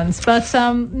headphones. But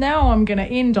now I'm going to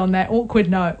end on that awkward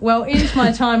note. Well, end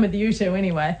my time with you two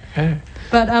anyway. Okay.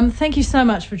 But thank you so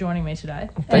much for joining me today.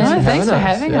 Thanks for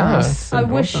having us. I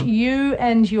wish you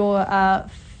and your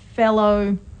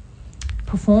fellow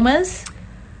performers...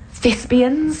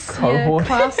 Thespians,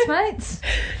 classmates.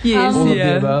 Yes, all of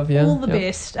the above. All the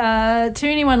best. To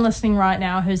anyone listening right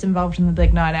now who's involved in the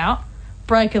big night out,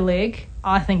 break a leg.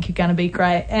 I think you're going to be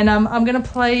great. And I'm going to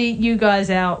play you guys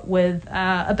out with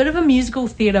a bit of a musical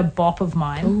theatre bop of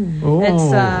mine. Ooh.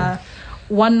 It's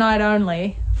One Night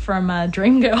Only from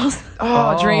Dreamgirls.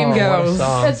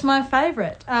 Dreamgirls. It's my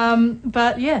favourite.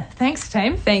 But yeah, thanks,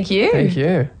 team. Thank you. Thank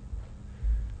you.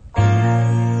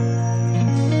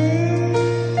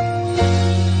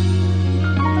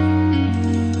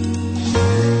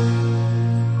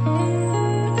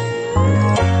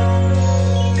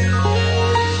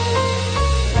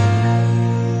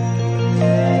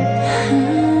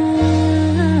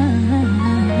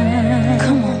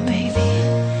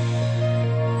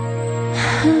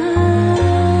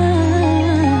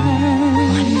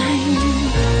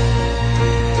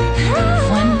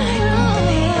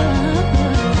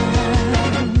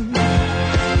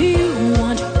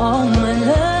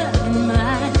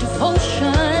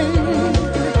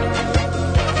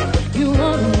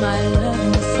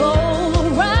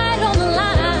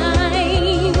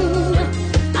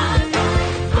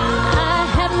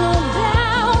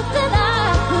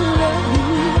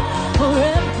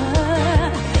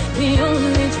 The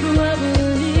only truth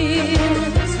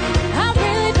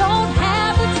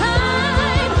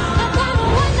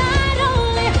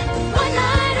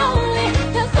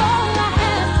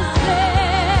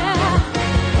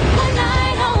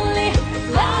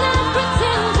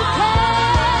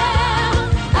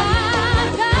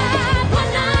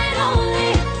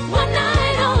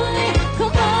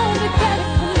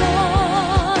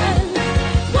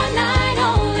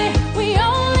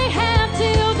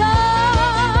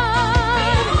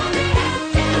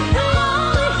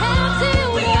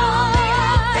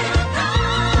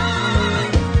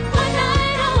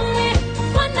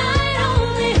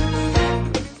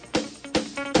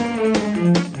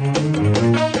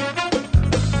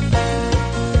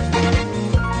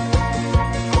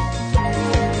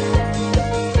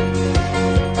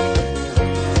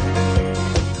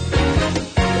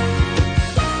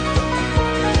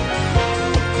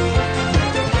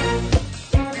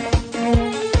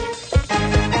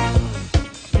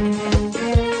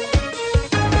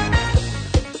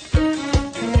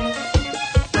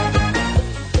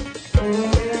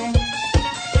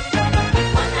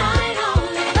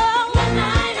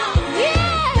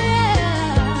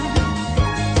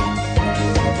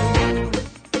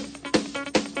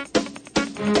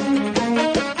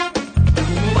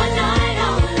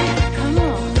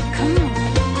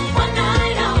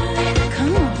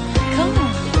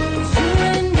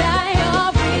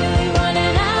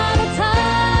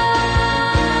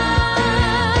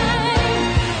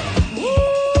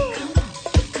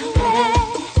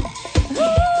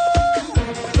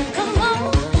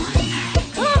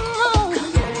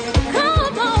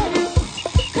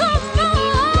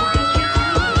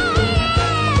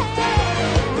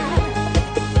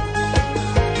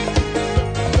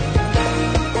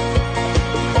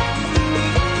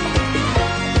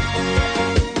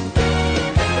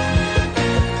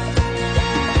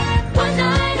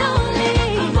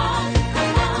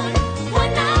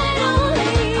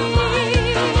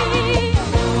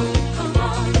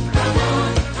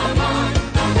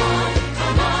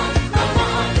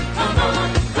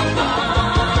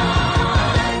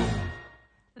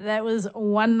That was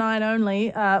One Night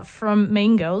Only from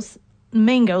Mean Girls,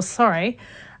 sorry.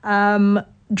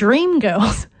 Dream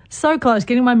Girls. So close,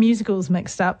 getting my musicals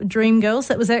mixed up. Dream Girls,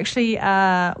 that was actually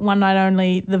One Night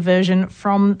Only, the version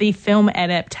from the film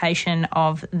adaptation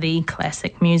of the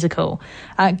classic musical.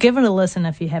 Give it a listen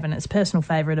if you haven't. It's a personal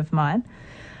favourite of mine.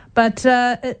 But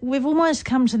we've almost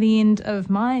come to the end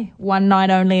of my One Night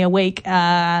Only a week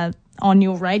on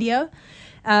your radio.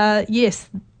 Yes,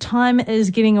 time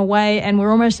is getting away and we're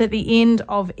almost at the end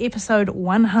of episode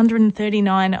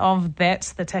 139 of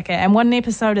That's the Ticket. And what an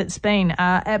episode it's been.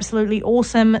 Absolutely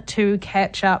awesome to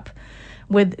catch up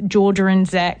with Georgia and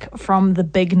Zach from the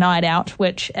Big Night Out,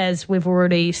 which, as we've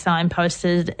already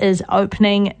signposted, is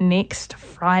opening next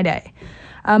Friday.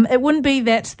 It wouldn't be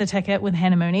That's the Ticket with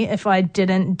Hannah Mooney if I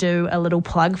didn't do a little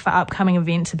plug for upcoming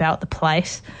events about the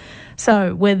place.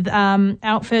 So,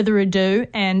 without further ado,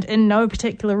 and in no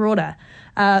particular order,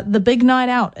 the Big Night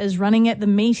Out is running at the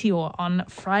Meteor on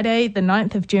Friday, the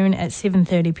 9th of June at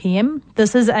 7:30 p.m.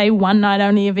 This is a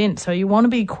one-night-only event, so you want to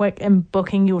be quick in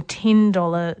booking your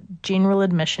 $10 general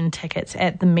admission tickets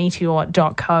at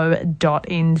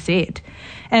themeteor.co.nz.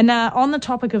 And on the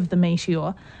topic of the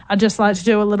Meteor, I'd just like to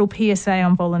do a little PSA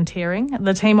on volunteering.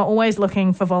 The team are always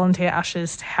looking for volunteer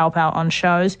ushers to help out on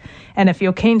shows, and if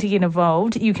you're keen to get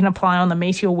involved, you can apply on the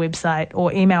Meteor website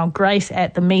or email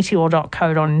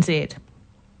grace@themeteor.co.nz.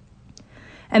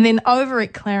 And then over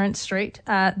at Clarence Street,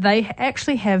 they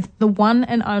actually have the one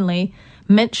and only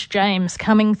Mitch James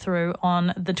coming through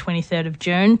on the 23rd of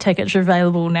June. Tickets are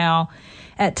available now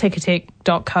at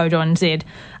ticketek.co.nz.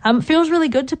 Feels really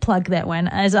good to plug that one,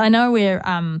 as I know we're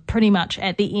pretty much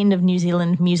at the end of New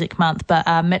Zealand Music Month, but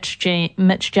Mitch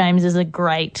James is a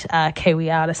great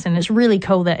Kiwi artist, and it's really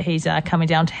cool that he's coming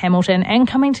down to Hamilton and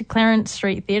coming to Clarence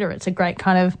Street Theatre. It's a great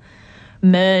kind of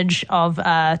merge of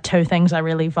two things I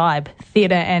really vibe,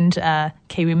 theatre and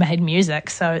Kiwi-made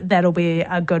music, so that'll be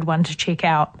a good one to check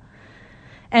out.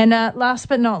 And last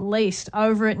but not least,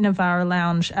 over at Navara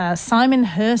Lounge, Simon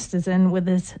Hurst is in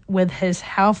with his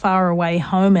How Far Away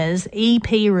Home Is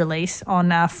EP release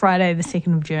on Friday the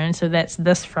 2nd of June, so that's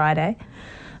this Friday.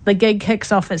 The gig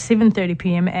kicks off at 7:30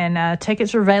 p.m. and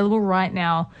tickets are available right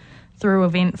now through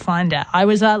Event Finder. I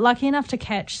was lucky enough to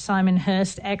catch Simon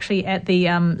Hurst actually at the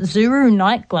Zuru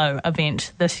Nightglow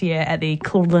event this year at the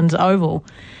Claudelands Oval.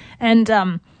 And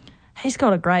he's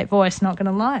got a great voice, not going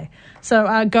to lie.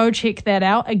 So go check that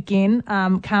out. Again,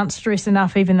 can't stress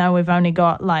enough, even though we've only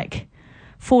got like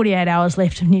 48 hours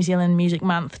left of New Zealand Music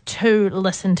Month, to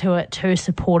listen to it, to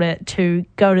support it, to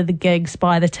go to the gigs,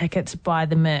 buy the tickets, buy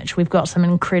the merch. We've got some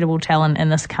incredible talent in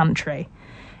this country.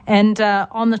 And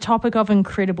on the topic of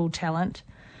incredible talent,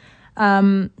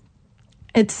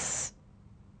 it's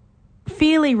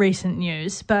fairly recent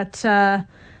news, but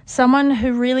someone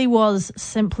who really was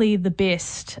simply the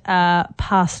best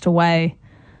passed away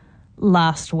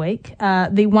last week.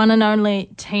 The one and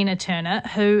only Tina Turner,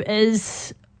 who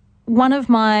is one of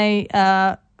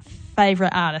my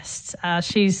favourite artists.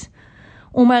 She's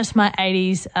almost my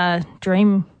 80s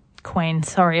dream queen.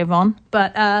 Sorry, Yvonne.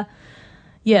 But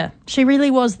yeah, she really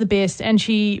was the best, and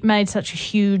she made such a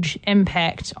huge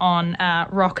impact on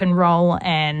rock and roll,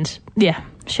 and yeah,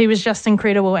 she was just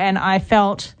incredible. And I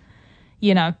felt,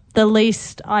 you know, the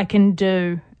least I can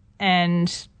do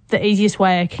and the easiest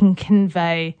way I can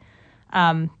convey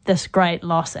this great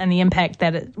loss and the impact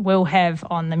that it will have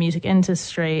on the music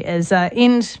industry is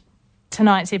end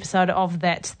tonight's episode of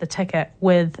That's the Ticket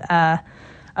with a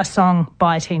song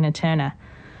by Tina Turner.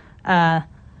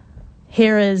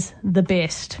 Here is the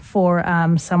best for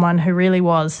someone who really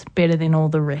was better than all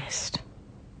the rest.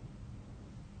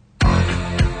 I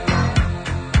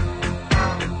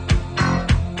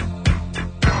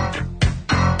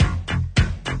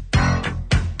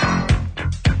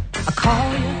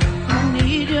call you, I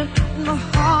need you, my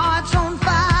heart's on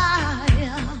fire.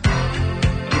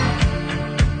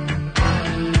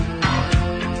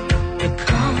 You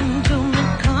come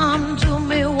to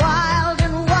me wild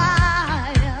and wild.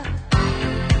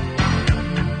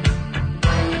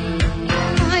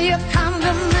 You come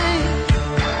to me,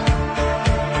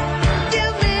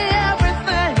 give me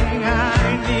everything I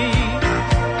need.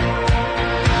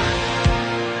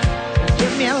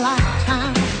 Give me a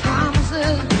lifetime of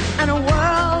promises and a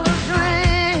world of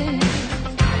dreams.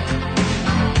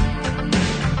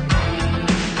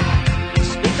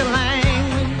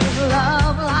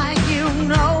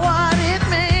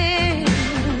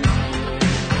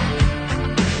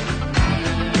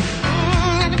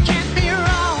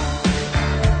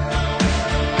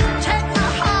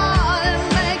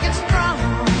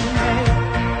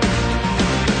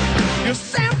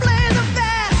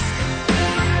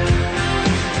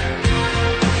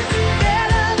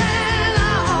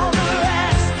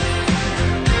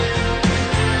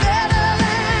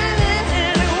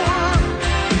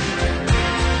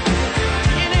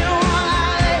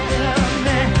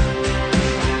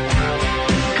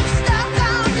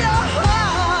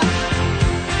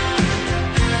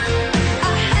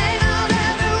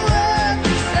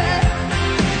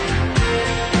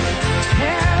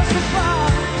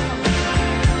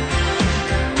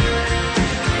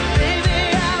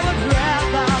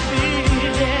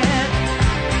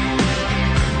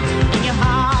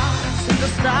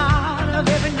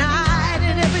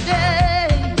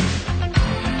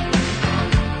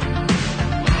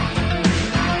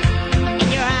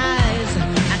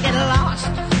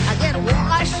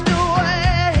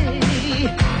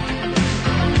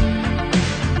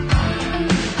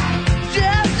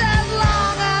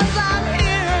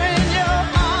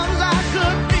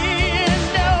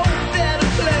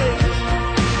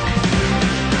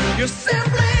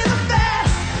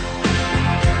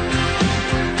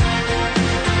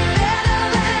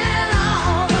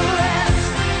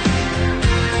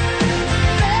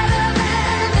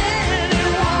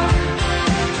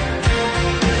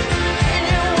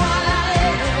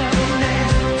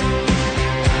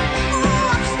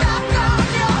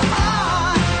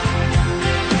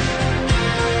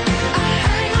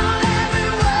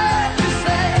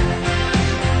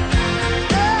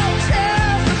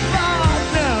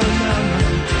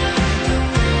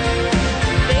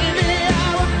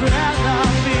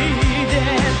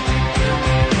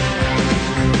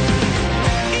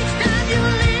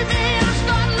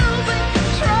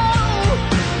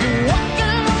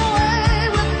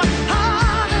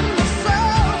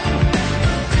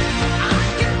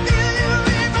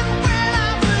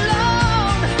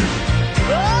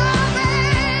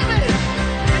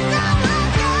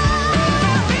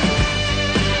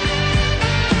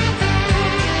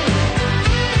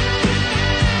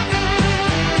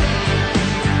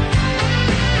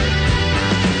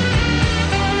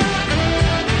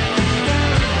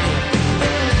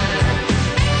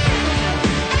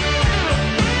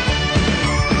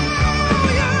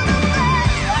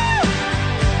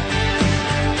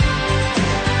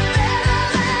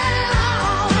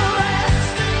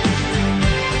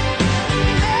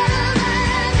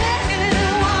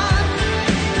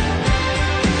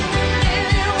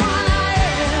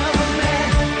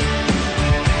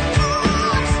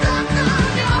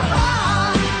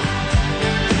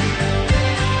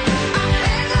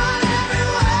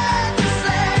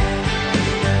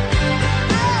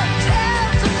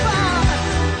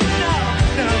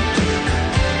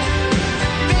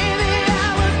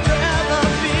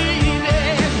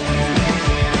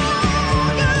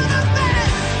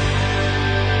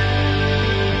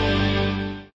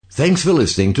 Thanks for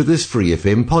listening to this Free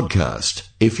FM podcast.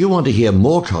 If you want to hear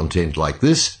more content like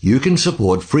this, you can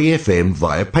support Free FM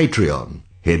via Patreon.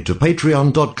 Head to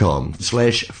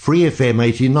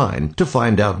patreon.com/freefm89 to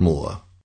find out more.